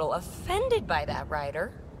 I'm a little offended by that,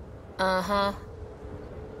 Ryder. Uh-huh.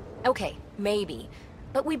 Okay, maybe.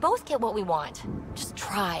 But we both get what we want. Just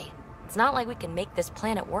try. It's not like we can make this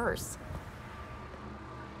planet worse.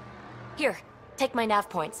 Here, take my nav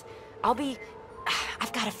points.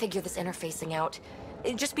 I've got to figure this interfacing out.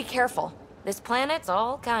 Just be careful. This planet's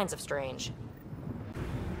all kinds of strange.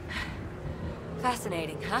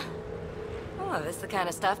 Fascinating, huh? Oh, this is the kind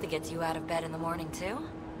of stuff that gets you out of bed in the morning, too?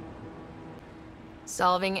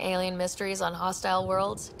 Solving alien mysteries on hostile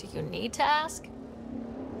worlds? Do you need to ask?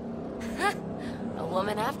 A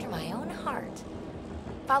woman after my own heart.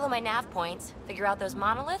 Follow my nav points, figure out those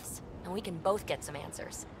monoliths, and we can both get some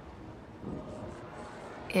answers.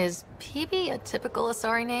 Is PB a typical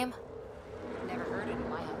Asari name? Never heard it in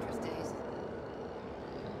my Huntress days.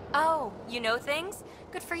 Oh, you know things?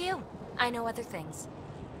 Good for you. I know other things.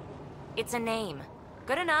 It's a name.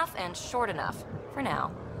 Good enough and short enough, for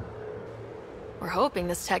now. We're hoping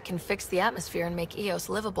this tech can fix the atmosphere and make EOS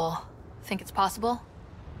livable. Think it's possible?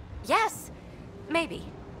 Yes! Maybe.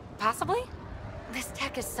 Possibly? This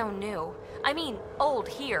tech is so new. I mean, old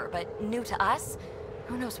here, but new to us?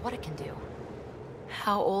 Who knows what it can do?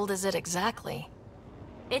 How old is it exactly?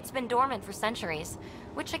 It's been dormant for centuries,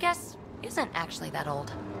 which I guess isn't actually that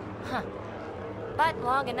old. Huh. But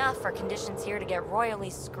long enough for conditions here to get royally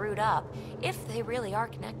screwed up, if they really are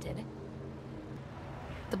connected.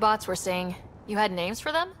 The bots were saying you had names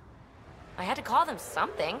for them? I had to call them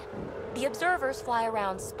something. The Observers fly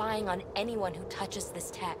around spying on anyone who touches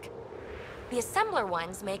this tech. The Assembler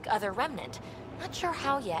ones make other Remnant. Not sure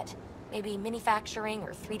how yet. Maybe manufacturing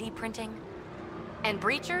or 3D printing. And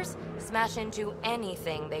Breachers smash into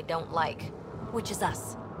anything they don't like. Which is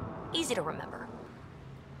us. Easy to remember.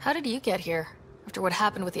 How did you get here? After what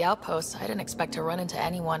happened with the outposts, I didn't expect to run into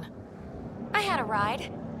anyone. I had a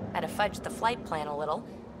ride. Had to fudge the flight plan a little.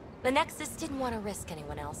 The Nexus didn't want to risk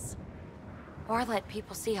anyone else. Or let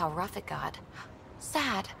people see how rough it got.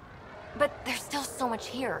 Sad. But there's still so much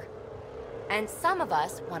here. And some of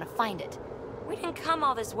us want to find it. We didn't come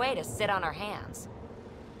all this way to sit on our hands.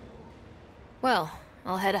 Well,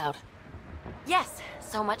 I'll head out. Yes,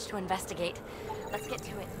 so much to investigate. Let's get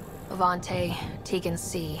to it. Avante, Tegan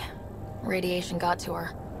C. Radiation got to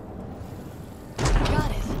her.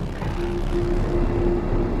 Got it.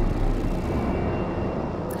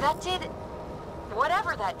 That did...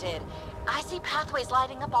 whatever that did. I see pathways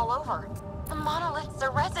lighting up all over. The monoliths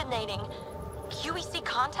are resonating. QEC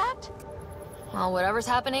contact? Well, whatever's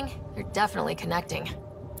happening, you're definitely connecting.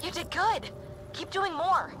 You did good. Keep doing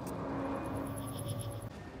more.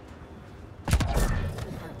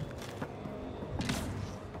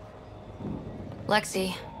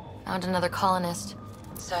 Lexi, found another colonist.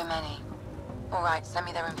 So many. All right, send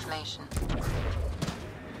me their information.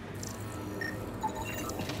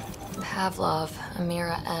 Pavlov,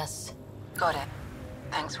 Amira S. Got it.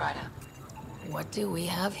 Thanks, Ryder. What do we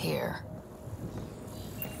have here?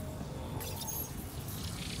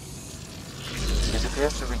 It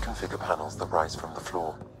appears to reconfigure panels that rise from the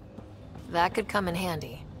floor. That could come in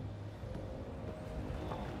handy.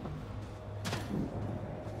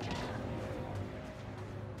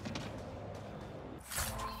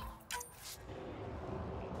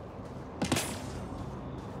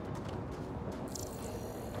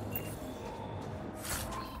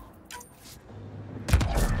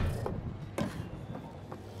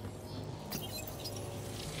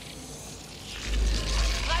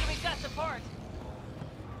 Glad we got support.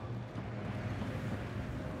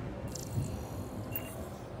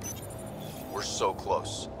 We're so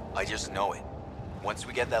close. I just know it. Once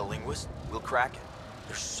we get that linguist, we'll crack it.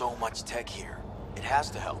 There's so much tech here. It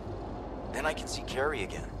has to help. Then I can see Carrie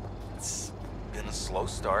again. It's been a slow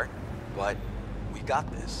start, but we got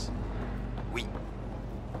this.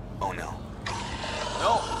 Oh no.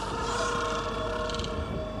 No!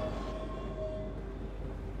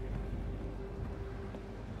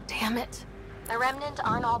 Damn it. The Remnant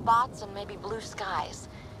aren't all bots and maybe blue skies.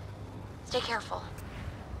 Stay careful.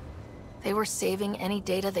 They were saving any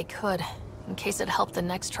data they could, in case it helped the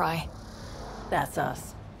next try. That's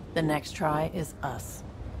us. The next try is us.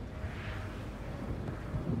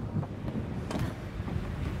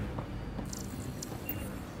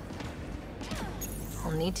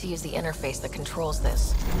 I'll need to use the interface that controls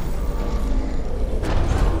this.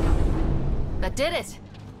 That did it!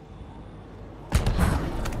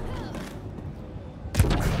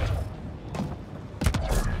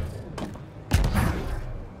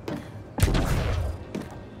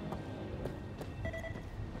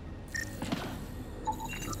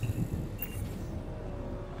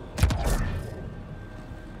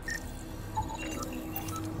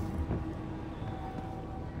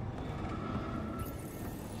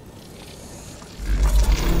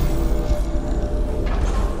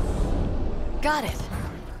 Got it.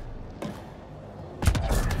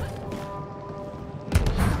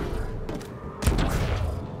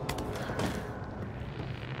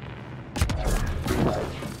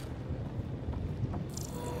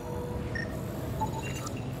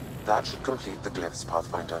 That should complete the glyphs,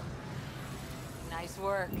 Pathfinder. Nice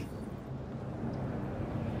work.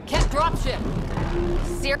 Cat dropship!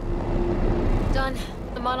 Done.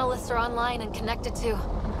 The monoliths are online and connected to...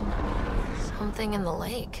 something in the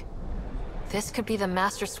lake. This could be the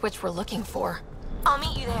master switch we're looking for. I'll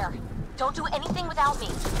meet you there. Don't do anything without me.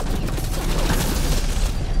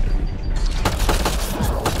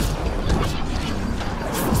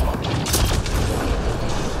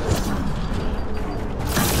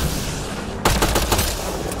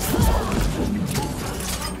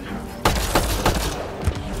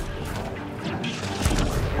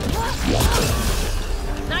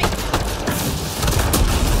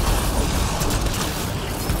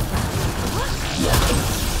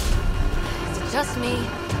 Just me,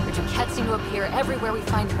 or do cats seem to appear everywhere we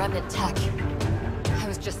find remnant tech? I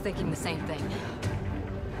was just thinking the same thing.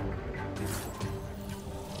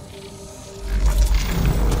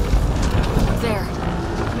 There,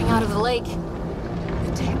 coming out of the lake.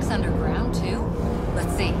 The tech's underground, too?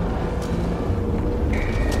 Let's see.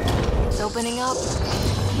 It's opening up.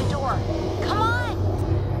 The door. Come on!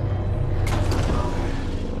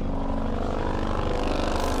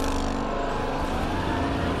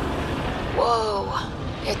 Whoa,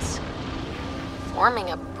 it's forming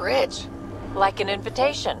a bridge. Like an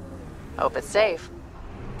invitation. Hope it's safe.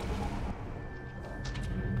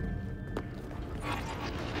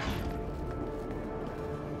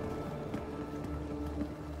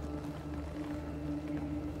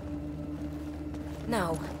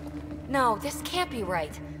 No. No, this can't be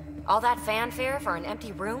right. All that fanfare for an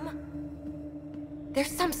empty room?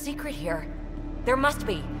 There's some secret here. There must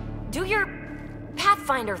be. Do your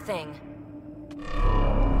Pathfinder thing.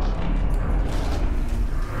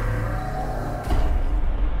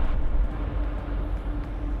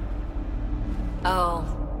 Oh,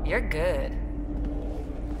 you're good.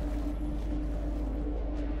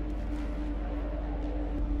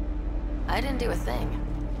 I didn't do a thing.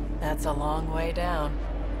 That's a long way down.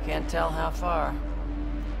 Can't tell how far.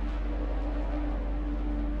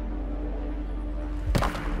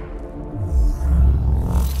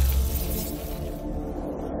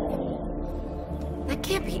 That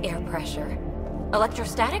can't be air pressure.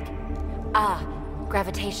 Electrostatic? Ah,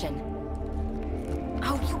 gravitation.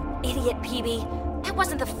 Oh, you idiot, PB. That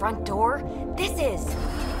wasn't the front door. This is.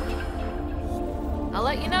 I'll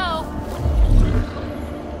let you know.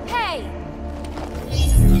 Hey!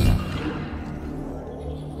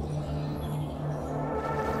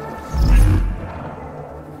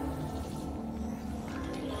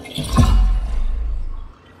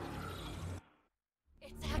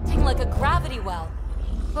 It's acting like a gravity well.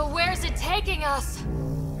 But where's it taking us?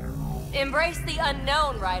 Embrace the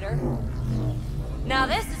unknown, Ryder. Now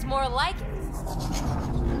this is more like it.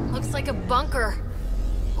 Looks like a bunker.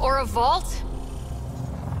 Or a vault?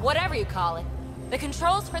 Whatever you call it. The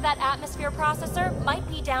controls for that atmosphere processor might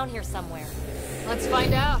be down here somewhere. Let's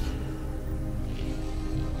find out.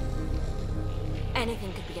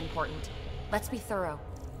 Anything could be important. Let's be thorough.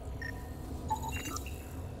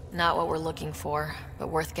 Not what we're looking for, but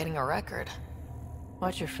worth getting a record.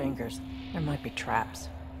 Watch your fingers. There might be traps.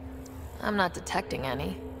 I'm not detecting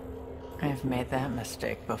any. I've made that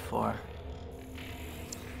mistake before.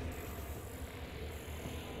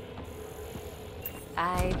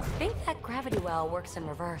 I think that gravity well works in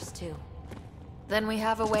reverse, too. Then we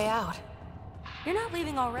have a way out. You're not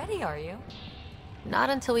leaving already, are you? Not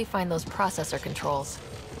until we find those processor controls.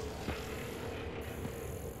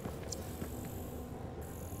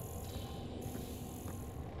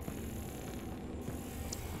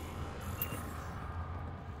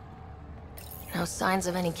 No signs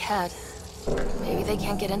of any Ket. Maybe they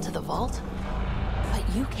can't get into the vault? But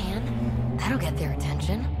you can. That'll get their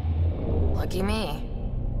attention. Lucky me.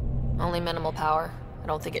 Only minimal power. I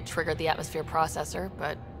don't think it triggered the atmosphere processor,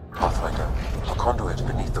 but... Pathfinder, a conduit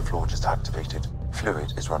beneath the floor just activated.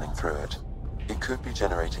 Fluid is running through it. It could be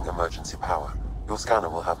generating emergency power. Your scanner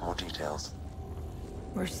will have more details.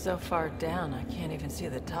 We're so far down, I can't even see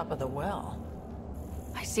the top of the well.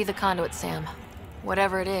 I see the conduit, Sam.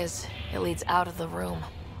 Whatever it is, it leads out of the room.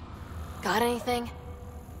 Got anything?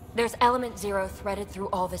 There's Element Zero threaded through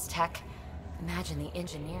all this tech. Imagine the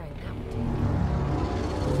engineering that would take.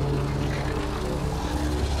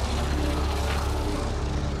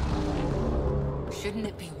 Shouldn't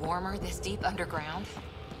it be warmer this deep underground?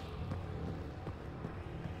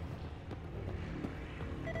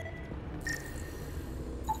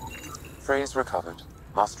 Phrase recovered.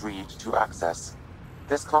 Must read to access.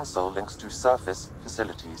 This console links to surface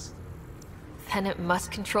facilities. Then it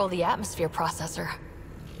must control the atmosphere processor.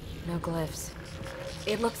 No glyphs.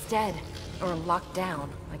 It looks dead, or locked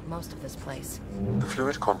down, like most of this place. The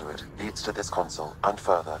fluid conduit leads to this console and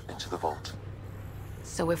further into the vault.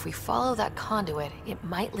 So if we follow that conduit, it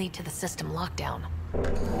might lead to the system lockdown.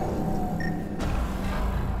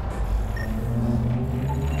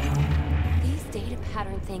 These data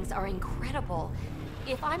pattern things are incredible.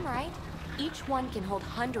 If I'm right, each one can hold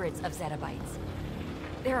hundreds of zettabytes.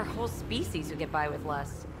 There are whole species who get by with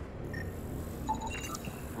less.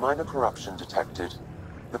 Minor corruption detected.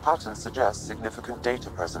 The pattern suggests significant data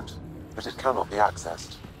present, but it cannot be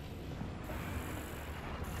accessed.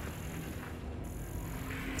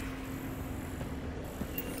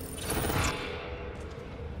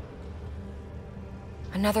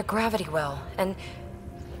 Another gravity well, and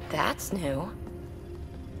that's new.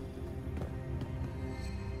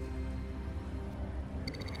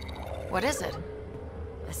 What is it?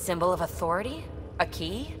 A symbol of authority? A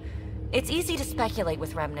key? It's easy to speculate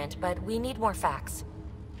with Remnant, but we need more facts.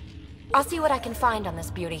 I'll see what I can find on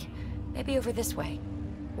this beauty. Maybe over this way.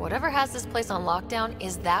 Whatever has this place on lockdown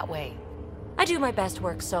is that way. I do my best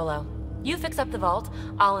work solo. You fix up the vault,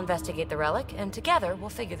 I'll investigate the relic, and together we'll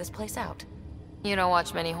figure this place out. You don't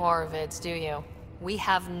watch many horror vids, do you? We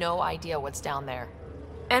have no idea what's down there.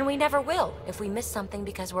 And we never will if we miss something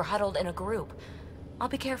because we're huddled in a group. I'll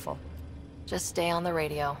be careful. Just stay on the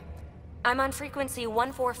radio. I'm on frequency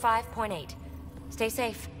 145.8. Stay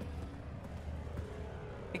safe.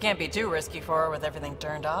 It can't be too risky for her with everything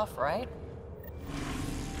turned off, right?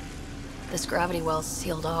 This gravity well's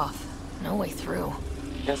sealed off. No way through.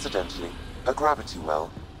 Incidentally, a gravity well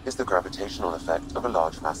is the gravitational effect of a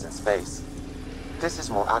large mass in space. This is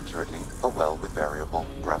more accurately a well with variable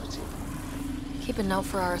gravity. Keep a note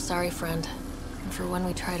for our Asari friend, and for when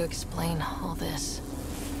we try to explain all this.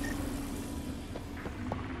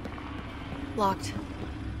 Locked.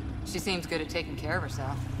 She seems good at taking care of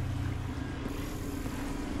herself.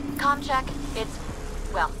 Comm check. It's...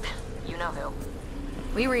 well, you know who.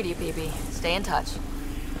 We read you, BB. Stay in touch.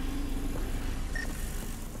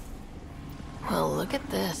 Well, look at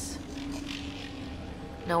this.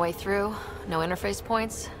 No way through, no interface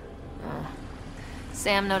points.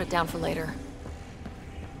 Sam, note it down for later.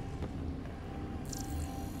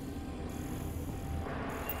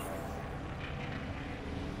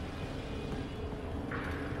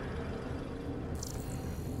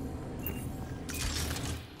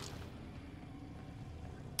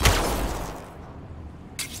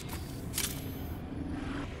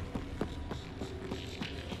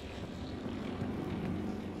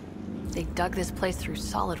 They dug this place through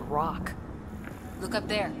solid rock. Look up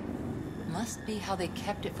there. Must be how they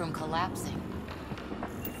kept it from collapsing.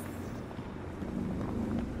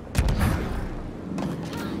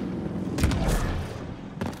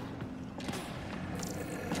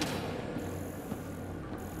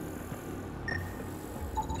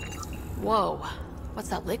 Whoa. What's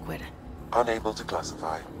that liquid? Unable to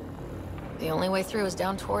classify. The only way through is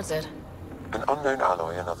down towards it. An unknown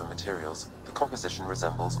alloy and other materials. The composition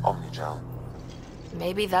resembles omnigel.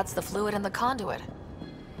 Maybe that's the fluid in the conduit.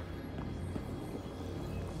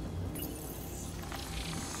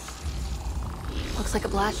 Looks like a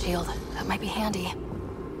blast shield. That might be handy.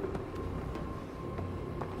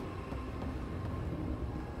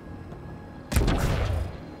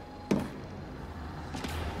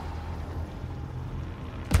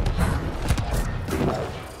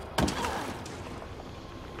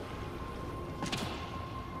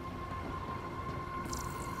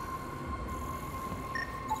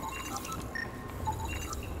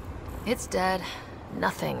 It's dead.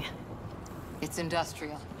 Nothing. It's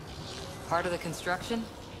industrial. Part of the construction?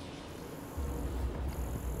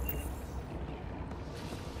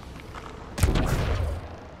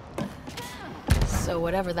 So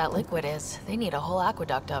whatever that liquid is, they need a whole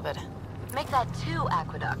aqueduct of it. Make that 2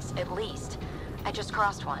 aqueducts, at least. I just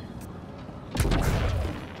crossed one.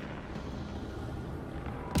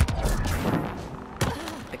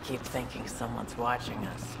 I keep thinking someone's watching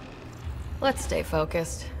us. Let's stay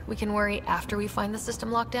focused. We can worry after we find the system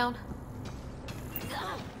lockdown.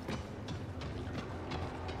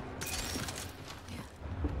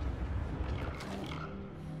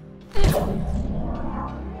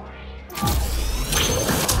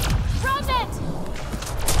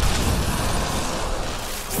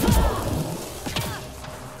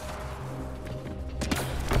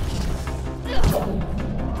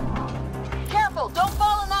 Careful, don't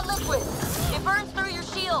fall in that liquid. It burns through your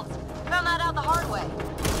shields. Found that out the hard way.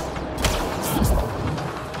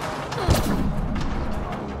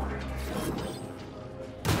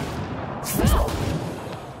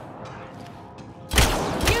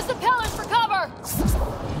 Use the pillars for cover!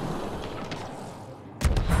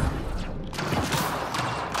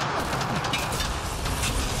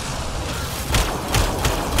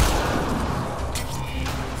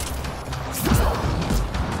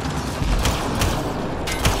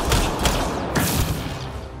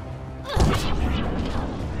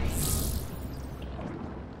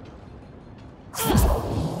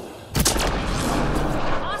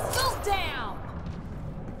 Hostiles down!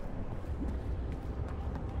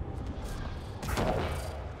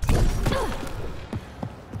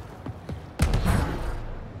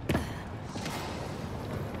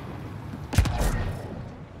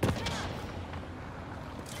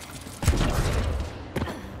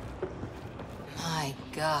 My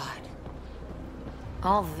God.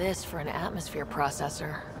 All this for an atmosphere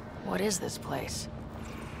processor. What is this place?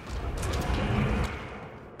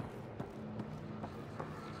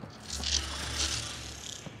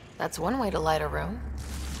 That's one way to light a room.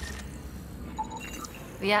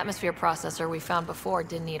 The atmosphere processor we found before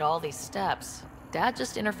didn't need all these steps. Dad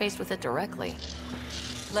just interfaced with it directly.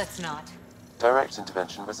 Let's not. Direct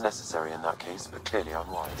intervention was necessary in that case, but clearly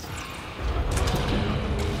unwise.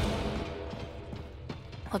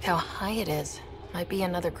 Look how high it is. Might be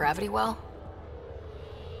another gravity well.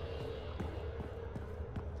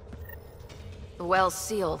 The well's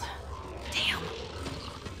sealed. Damn.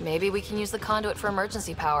 Maybe we can use the conduit for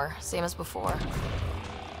emergency power, same as before.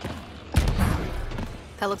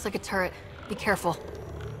 That looks like a turret. Be careful.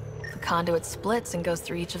 The conduit splits and goes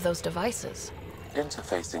through each of those devices.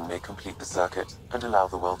 Interfacing may complete the circuit and allow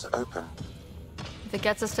the well to open. If it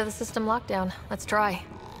gets us to the system lockdown, let's try.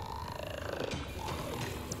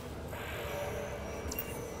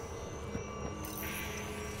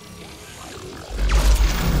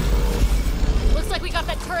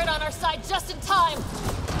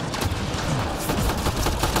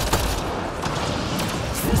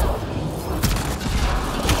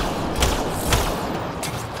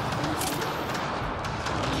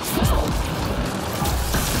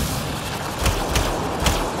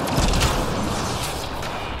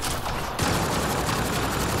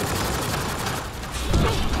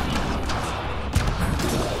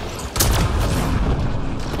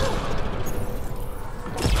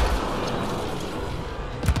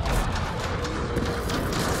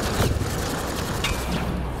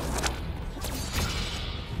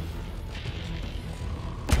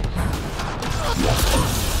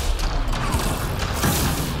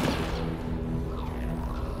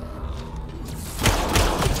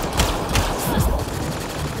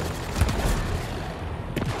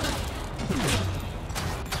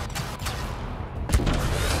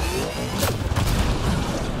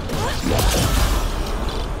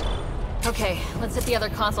 Okay, let's hit the other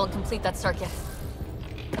console and complete that circuit.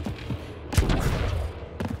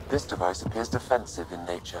 This device appears defensive in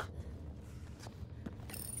nature.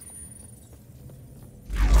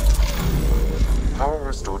 Power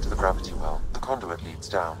restored to the gravity well. The conduit leads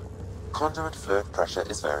down. Conduit fluid pressure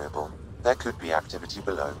is variable. There could be activity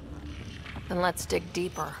below. Then let's dig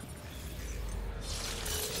deeper.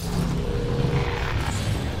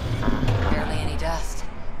 Barely any dust.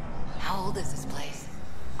 How old is this place?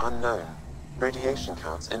 Unknown. Radiation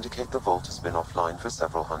counts indicate the vault has been offline for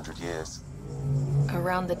several hundred years.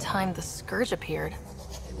 Around the time the Scourge appeared.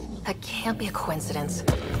 That can't be a coincidence.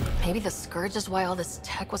 Maybe the Scourge is why all this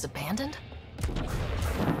tech was abandoned?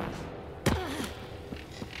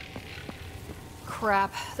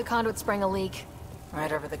 Crap, the conduit sprang a leak.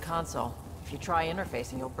 Right over the console. If you try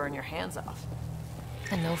interfacing, you'll burn your hands off.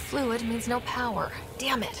 And no fluid means no power.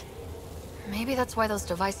 Damn it. Maybe that's why those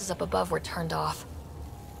devices up above were turned off.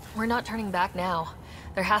 We're not turning back now.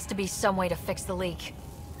 There has to be some way to fix the leak.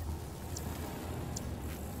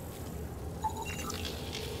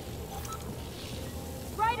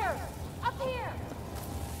 Ryder! Up here!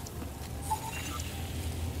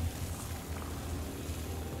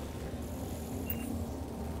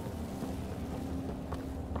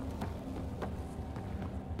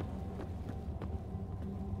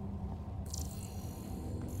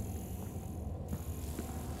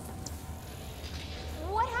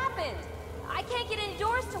 What happened? I can't get any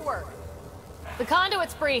doors to work. The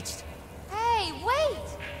conduit's breached. Hey,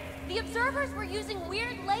 wait! The observers were using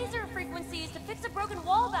weird laser frequencies to fix a broken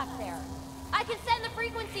wall back there. I can send the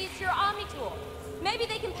frequencies to your Omni tool. Maybe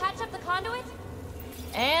they can patch up the conduit?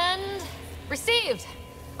 And... received.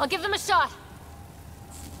 I'll give them a shot.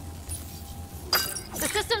 The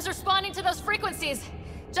system's responding to those frequencies.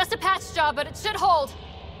 Just a patch job, but it should hold.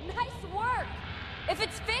 Nice work! If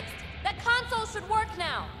it's fixed, that console should work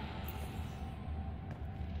now.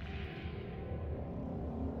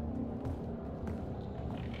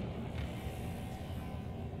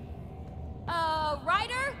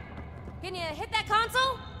 Ryder? Can you hit that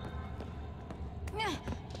console?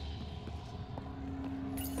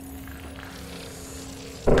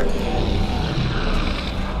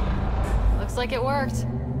 Looks like it worked.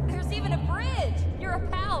 There's even a bridge. You're a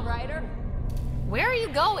pal, Ryder. Where are you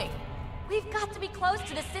going? We've got to be close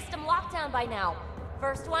to the system lockdown by now.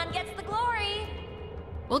 First one gets the glory.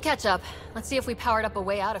 We'll catch up. Let's see if we powered up a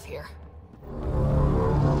way out of here.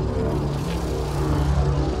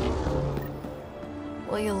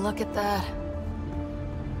 Will you look at that?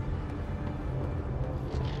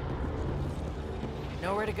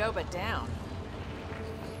 Nowhere to go but down.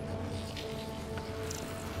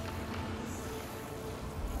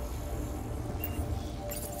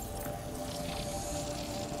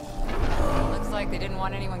 Looks like they didn't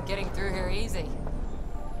want anyone getting through here easy.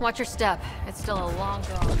 Watch your step. It's still a long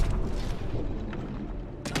drop.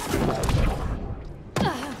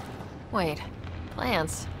 Wait,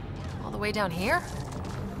 plants? All the way down here?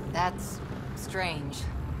 That's strange.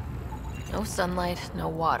 No sunlight, no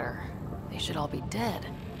water. They should all be dead.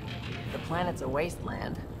 The planet's a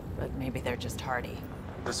wasteland, but maybe they're just hardy.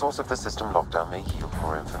 The source of the system lockdown may yield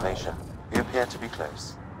more information. We appear to be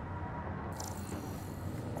close.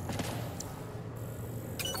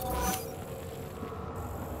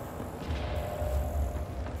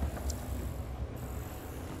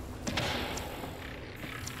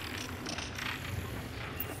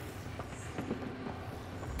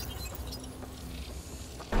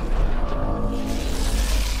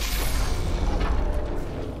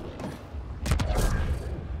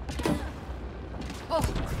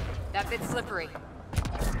 That bit's slippery.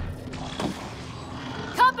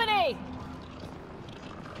 Company!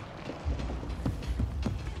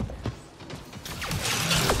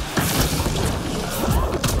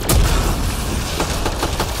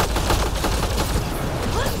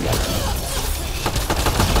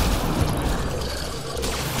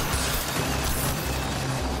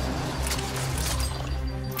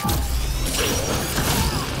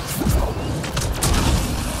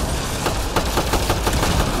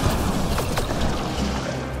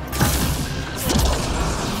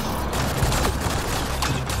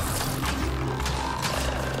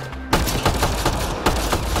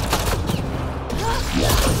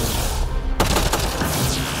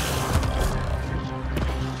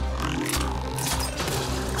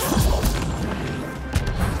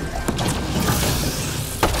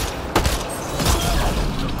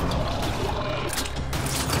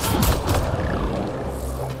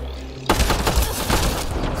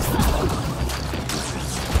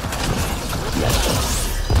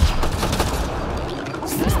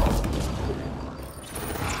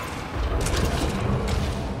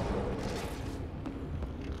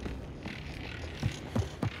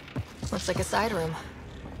 Looks like a side room.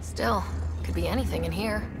 Still, could be anything in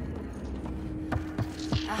here.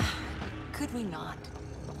 Could we not?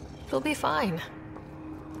 It'll be fine.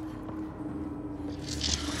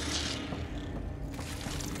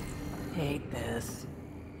 Hate this.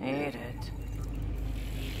 Hate it.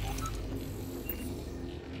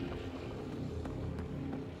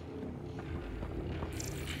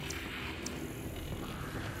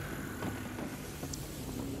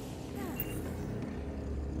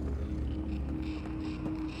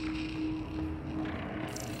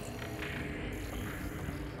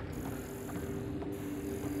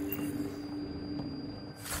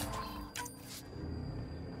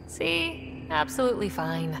 See? Absolutely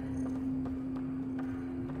fine.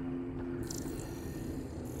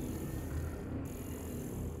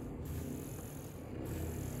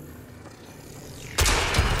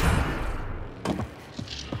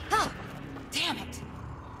 Damn it!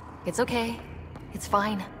 It's okay. It's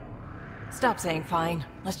fine. Stop saying fine.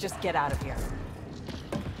 Let's just get out of here.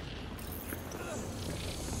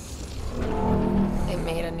 It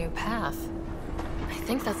made a new path. I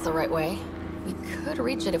think that's the right way. We could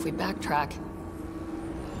reach it if we backtrack.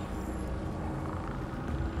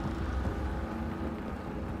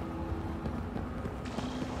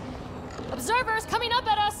 Observers coming up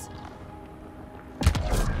at us!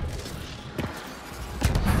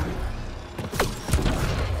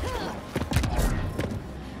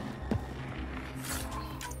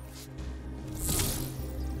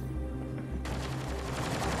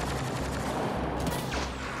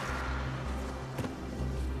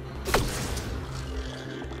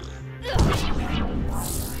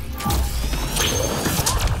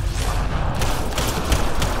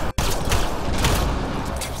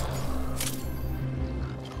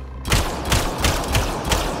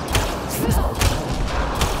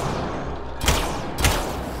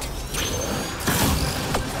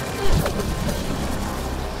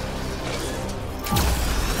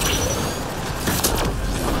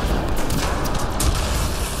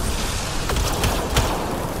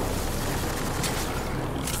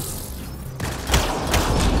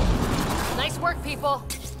 People.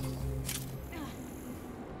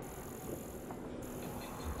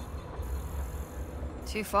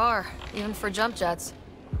 Too far, even for jump jets.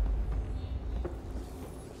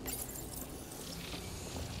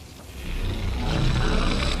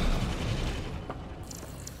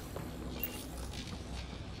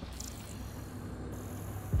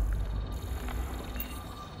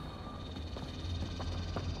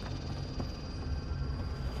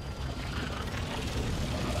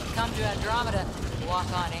 Come to Andromeda,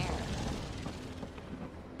 walk on air.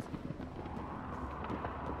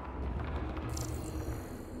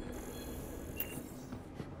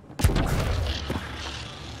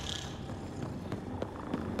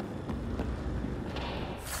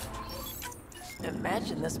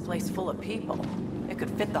 Imagine this place full of people. It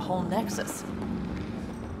could fit the whole Nexus.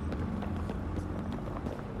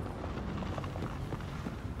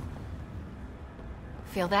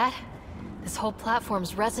 Feel that? This whole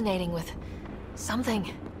platform's resonating with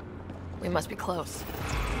something. We must be close.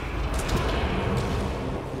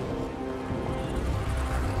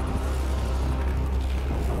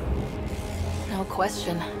 No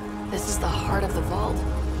question. This is the heart of the vault.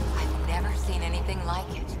 I've never seen anything like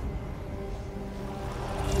it.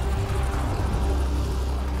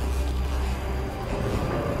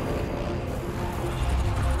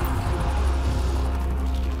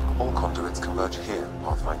 All conduits converge here,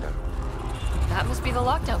 Pathfinder. That must be the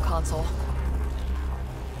lockdown console.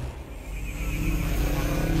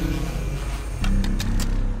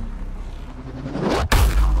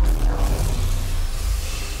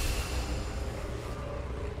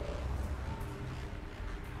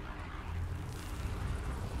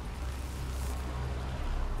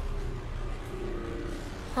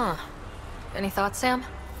 Huh. Any thoughts, Sam?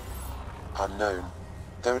 Unknown,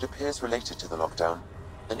 though it appears related to the lockdown.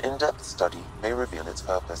 An in-depth study may reveal its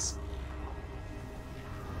purpose.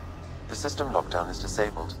 The system lockdown is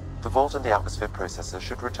disabled. The vault and the atmosphere processor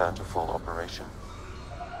should return to full operation.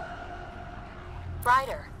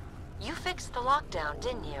 Ryder, you fixed the lockdown,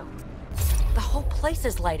 didn't you? The whole place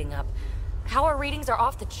is lighting up. Power readings are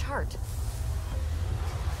off the chart.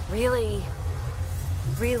 Really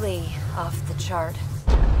off the chart.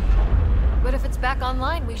 But if it's back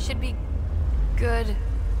online, we should be good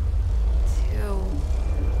to...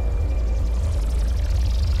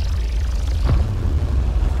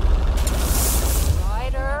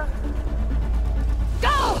 Ryder,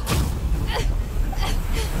 go!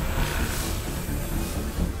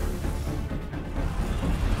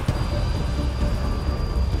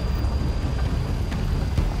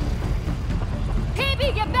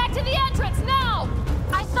 PB, get back to to the entrance, now!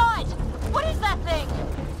 I saw it! What is that thing?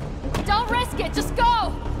 Don't risk it, just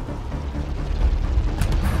go!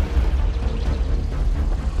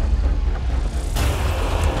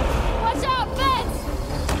 Watch out,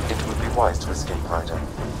 fence! It would be wise to escape, Ryder.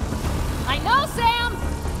 I know, Sam!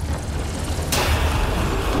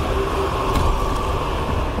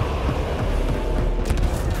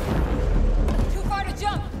 Too far to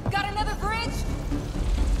jump. Got another bridge?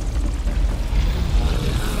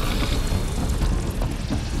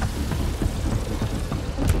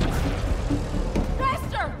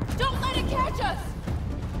 Faster! Don't let it catch us!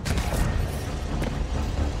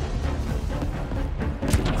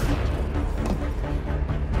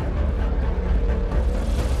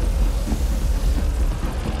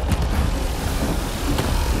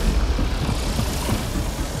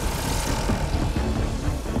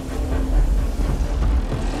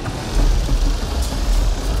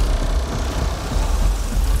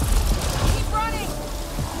 Keep running!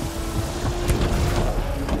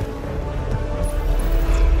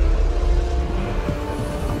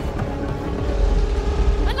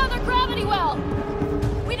 Another gravity well!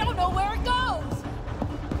 We don't know where it goes!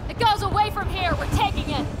 It goes away from here, we're taking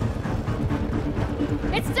it!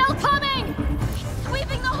 It's still coming!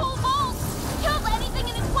 Sweeping the whole vault! Killed anything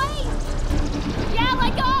in its way! Yeah,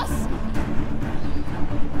 like us!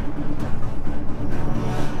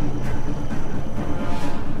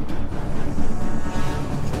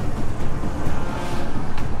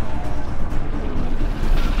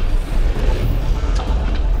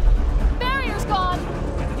 Barrier's gone!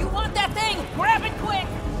 You want that thing? Grab it quick!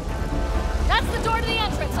 That's the door to the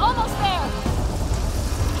entrance, almost there!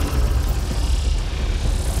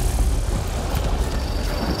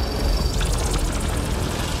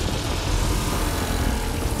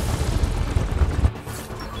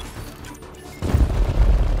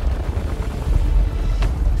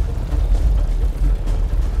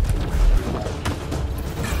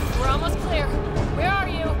 We're almost clear. Where are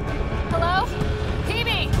you? Hello?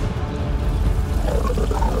 PB!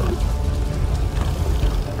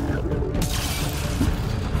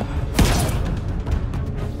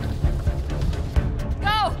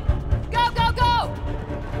 Go! Go, go, go!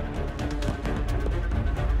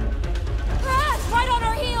 Ah, it's right on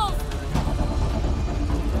our heels!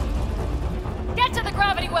 Get to the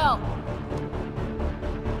gravity well!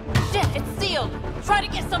 Shit, it's sealed! Try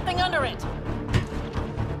to get something under it!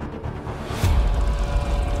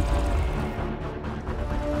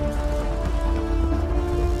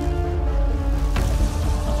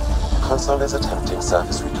 Console is attempting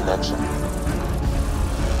surface reconnection.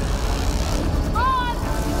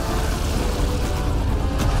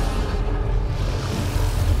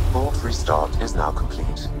 Vault restart is now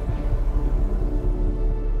complete.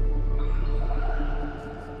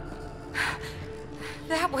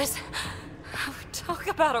 That was... Talk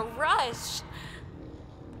about a rush.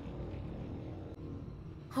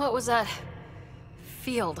 What was that?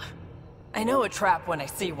 Field. I know a trap when I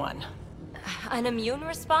see one. An immune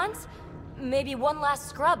response? Maybe one last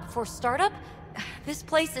scrub for startup? This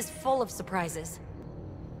place is full of surprises.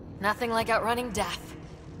 Nothing like outrunning death.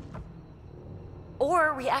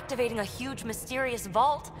 Or reactivating a huge mysterious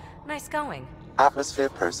vault. Nice going. Atmosphere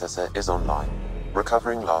processor is online.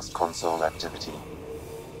 Recovering last console activity.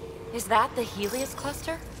 Is that the Helios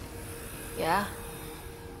cluster? Yeah.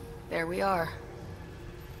 There we are.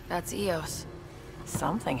 That's Eos.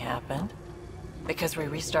 Something happened. Because we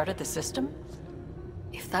restarted the system?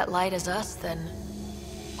 If that light is us, then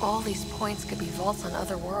all these points could be vaults on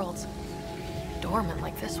other worlds. Dormant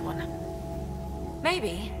like this one.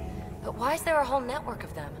 Maybe. But why is there a whole network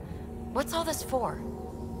of them? What's all this for?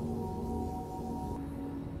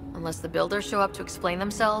 Unless the builders show up to explain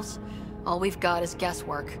themselves, all we've got is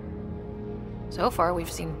guesswork. So far,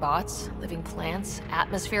 we've seen bots, living plants,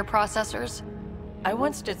 atmosphere processors. I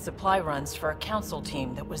once did supply runs for a council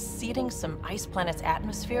team that was seeding some ice planet's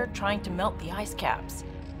atmosphere, trying to melt the ice caps.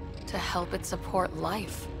 To help it support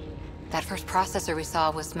life. That first processor we saw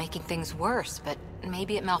was making things worse, but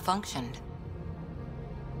maybe it malfunctioned.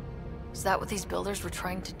 Is that what these builders were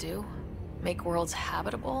trying to do? Make worlds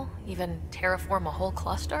habitable? Even terraform a whole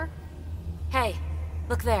cluster? Hey,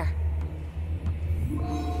 look there.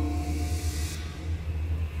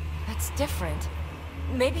 That's different.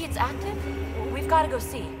 Maybe it's active? We've got to go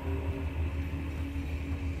see.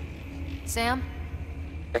 Sam?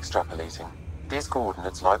 Extrapolating. These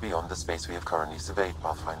coordinates lie beyond the space we have currently surveyed,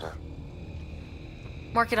 Pathfinder.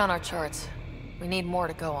 Mark it on our charts. We need more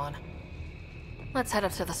to go on. Let's head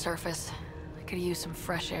up to the surface. I could use some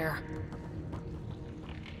fresh air.